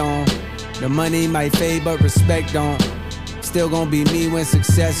stepped on. The money might fade, but respect don't. Still gon' be me when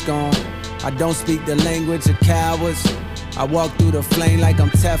success gone. I don't speak the language of cowards. I walk through the flame like I'm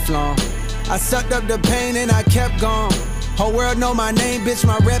Teflon. I sucked up the pain and I kept going. Whole world know my name, bitch,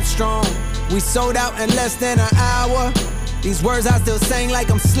 my rep strong. We sold out in less than an hour. These words I still sang like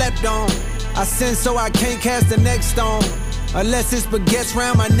I'm slept on. I sin so I can't cast the next stone, unless it's baguettes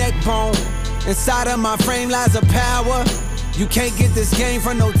round my neck bone. Inside of my frame lies a power. You can't get this game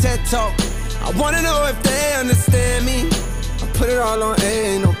from no TED Talk. I wanna know if they understand me. I put it all on A,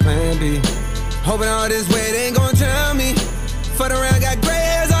 ain't no plan B. Hoping all this weight ain't gon' drown me. Fuck around, got gray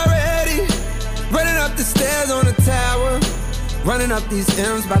hairs already. Running up the stairs on the tower. Running up these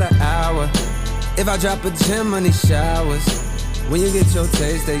M's by the hour. If I drop a gem on these showers, when you get your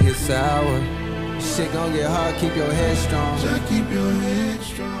taste, they get sour. Shit gon' get hard, keep your head strong. Just keep your head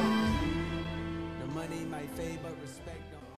strong. The money might fade, but respect don't.